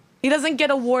 Okay, Jim? He doesn't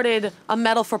get awarded a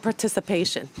medal for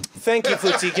participation. Thank you,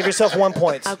 Flutesy. Give yourself 1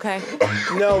 point. Okay.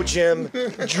 No, Jim.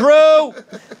 Drew!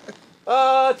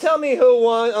 Tell me who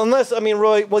won. Unless, I mean,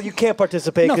 Roy, well, you can't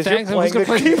participate because you're playing the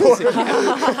keyboard.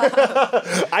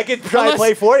 I could try to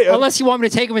play for you. Unless you want me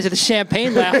to take him into the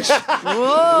champagne lounge.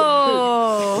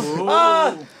 Whoa.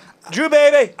 Drew,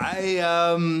 baby.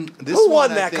 Who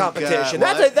won that competition?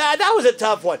 That was a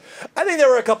tough one. I think there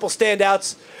were a couple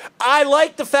standouts. I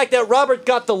liked the fact that Robert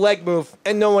got the leg move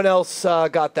and no one else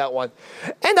got that one.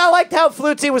 And I liked how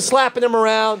Flutesy was slapping him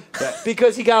around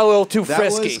because he got a little too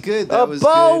frisky. That was good. That was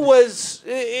Bo good. was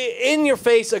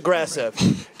in-your-face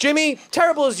aggressive. Jimmy,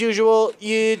 terrible as usual.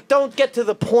 You don't get to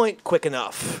the point quick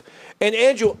enough. And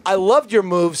Andrew, I loved your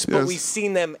moves, but we've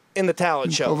seen them in the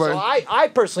talent show. So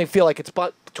I personally feel like it's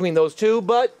between those two,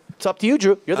 but it's up to you,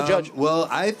 Drew. You're the judge. Well,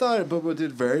 I thought Bobo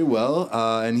did very well,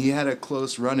 and he had a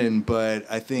close run-in, but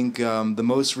I think the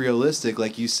most realistic,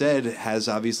 like you said, has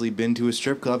obviously been to a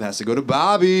strip club, has to go to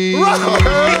Bobby.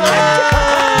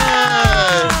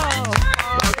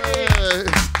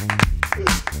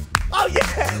 Oh,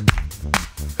 yeah.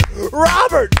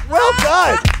 Robert, well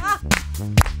done.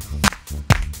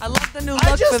 I love the new look.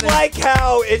 I just like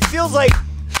how it feels like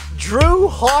Drew,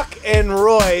 Hawk, and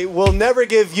Roy will never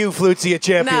give you, Flutesy, a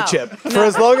championship for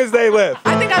as long as they live.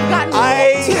 I think I've gotten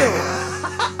two.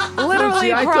 Literally,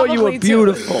 Flutesy, I probably thought you were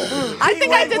beautiful. I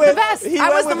think I did the best.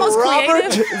 I was the most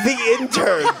Robert, creative. the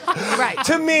intern. Right.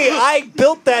 To me, I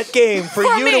built that game for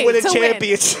you me to win a to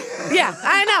championship. Yeah,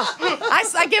 I know.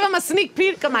 I gave him a sneak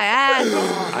peek of my ass.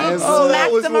 that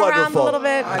Smacked was him around a wonderful. little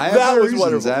bit. I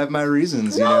have my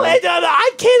reasons, you know.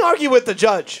 I can't argue with the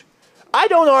judge. I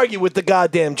don't argue with the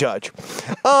goddamn judge.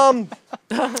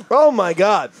 Oh my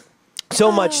God. So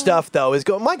much stuff though is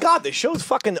going. My God, the show's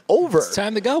fucking over. It's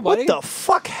time to go, buddy. What the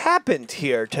fuck happened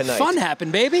here tonight? Fun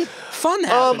happened, baby. Fun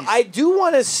happened. I do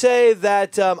want to say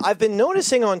that I've been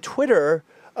noticing on Twitter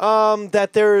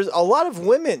that there's a lot of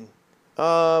women.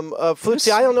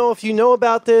 Flutesy, I don't know if you know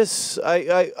about this.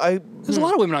 There's a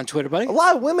lot of women on Twitter, buddy. A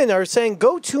lot of women are saying,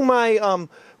 go to my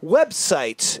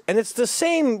website, and it's the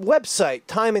same website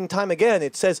time and time again.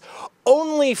 It says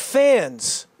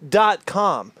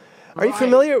onlyfans.com. Are you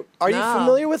familiar? Are you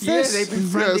familiar with this? Yeah, they've been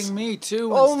friending me too.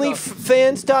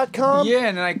 Onlyfans.com. Yeah,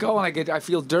 and then I go and I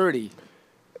feel dirty.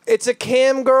 It's a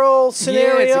cam girl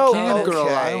scenario. Yeah, it's a cam girl.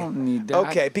 I don't need that.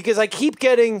 Okay, because I keep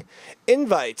getting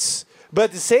invites, but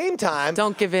at the same time,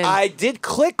 don't give in. I did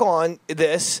click on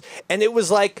this, and it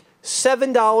was like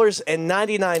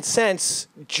 $7.99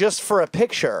 just for a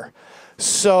picture.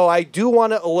 So I do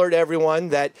want to alert everyone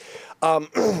that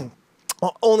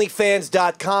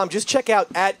onlyfans.com, just check out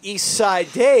at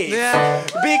Eastside Dave. Yeah.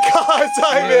 Because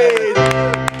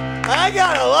I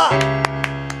got a lot.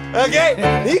 Okay?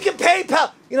 You can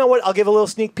PayPal. You know what? I'll give a little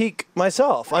sneak peek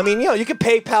myself. I mean, you can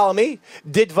PayPal me,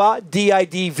 Didvod,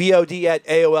 D-I-D-V-O-D at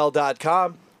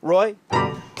AOL.com. Roy,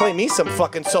 play me some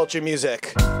fucking sultry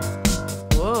music.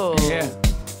 Whoa. Yeah.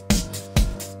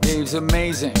 Dave's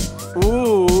amazing.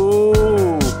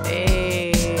 Ooh.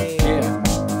 Hey. Yeah.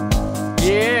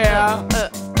 Yeah.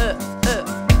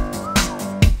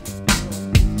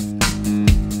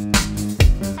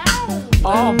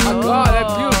 Oh my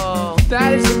God,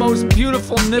 that is the most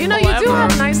beautiful nipple ever. You know, you do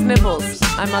have nice nipples,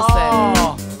 I must say.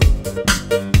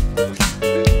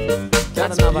 I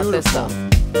don't know about this though.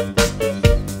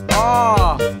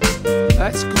 Oh,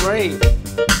 that's great.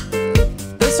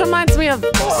 This reminds me of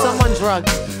someone drug.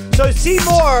 So see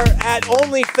more at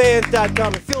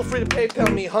onlyfans.com, and feel free to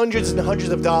PayPal me hundreds and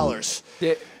hundreds of dollars.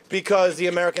 Yeah. Because the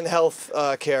American health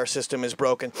care system is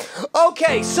broken.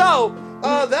 Okay, so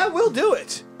that will do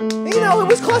it. You know, it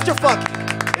was clusterfuck.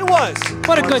 It was.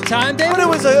 What a good time, Dave. But it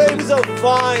was a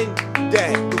fine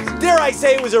day. Dare I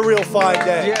say it was a real fine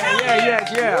day.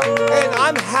 Yeah. And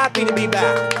I'm happy to be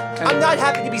back. I'm not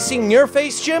happy to be seeing your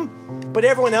face, Jim, but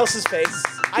everyone else's face.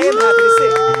 I am happy to see.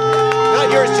 Not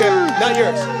yours, Jim. Not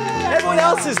yours. Everyone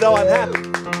else's, though, I'm happy.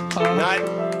 Not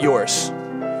yours.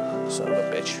 Son of a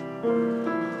bitch.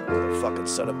 Fucking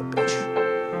son of a bitch.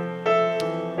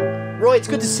 Roy, it's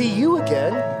good to see you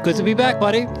again. Good to be back,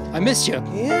 buddy. I missed you.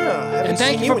 Yeah. And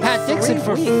thank you for Pat Dixon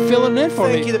for filling in for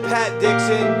me. Thank you to Pat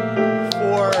Dixon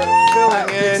for filling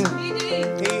in.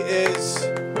 He is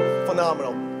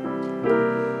phenomenal.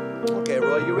 Okay,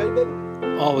 Roy, you ready, baby?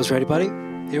 Always ready, buddy.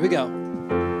 Here we go.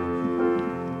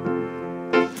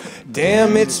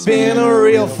 Damn, it's been a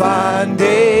real fine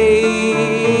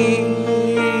day.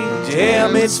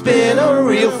 Damn, it's been a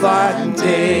real fine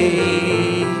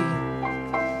day.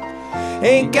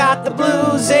 Ain't got the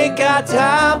blues, ain't got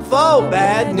time for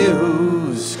bad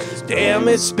news. 'Cause damn,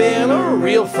 it's been a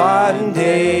real fine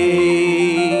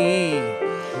day.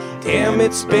 Damn,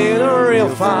 it's been a real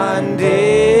fine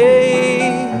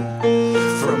day.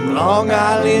 From Long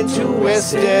Island to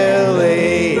West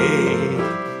LA.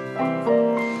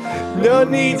 No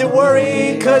need to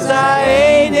worry, 'cause I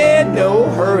ain't in no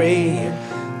hurry.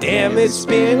 Damn, it's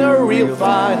been a real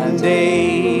fine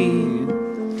day.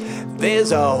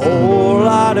 There's a whole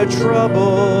lot of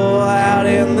trouble out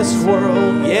in this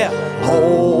world, yeah.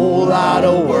 Whole lot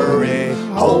of worry,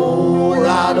 whole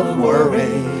lot of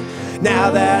worry.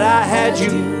 Now that I had you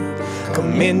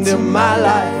come into my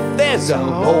life, there's a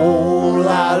whole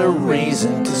lot of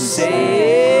reason to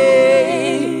say,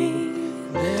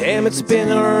 damn, it's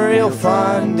been a real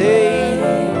fine day.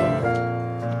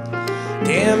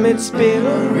 Damn, it's been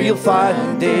a real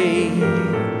fine day.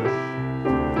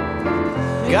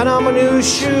 Got on my new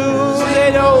shoes,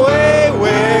 ain't no way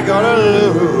we're gonna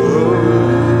lose.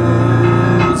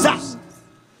 Ah!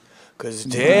 'Cause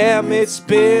damn, it's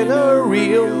been a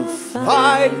real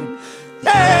fine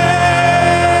day.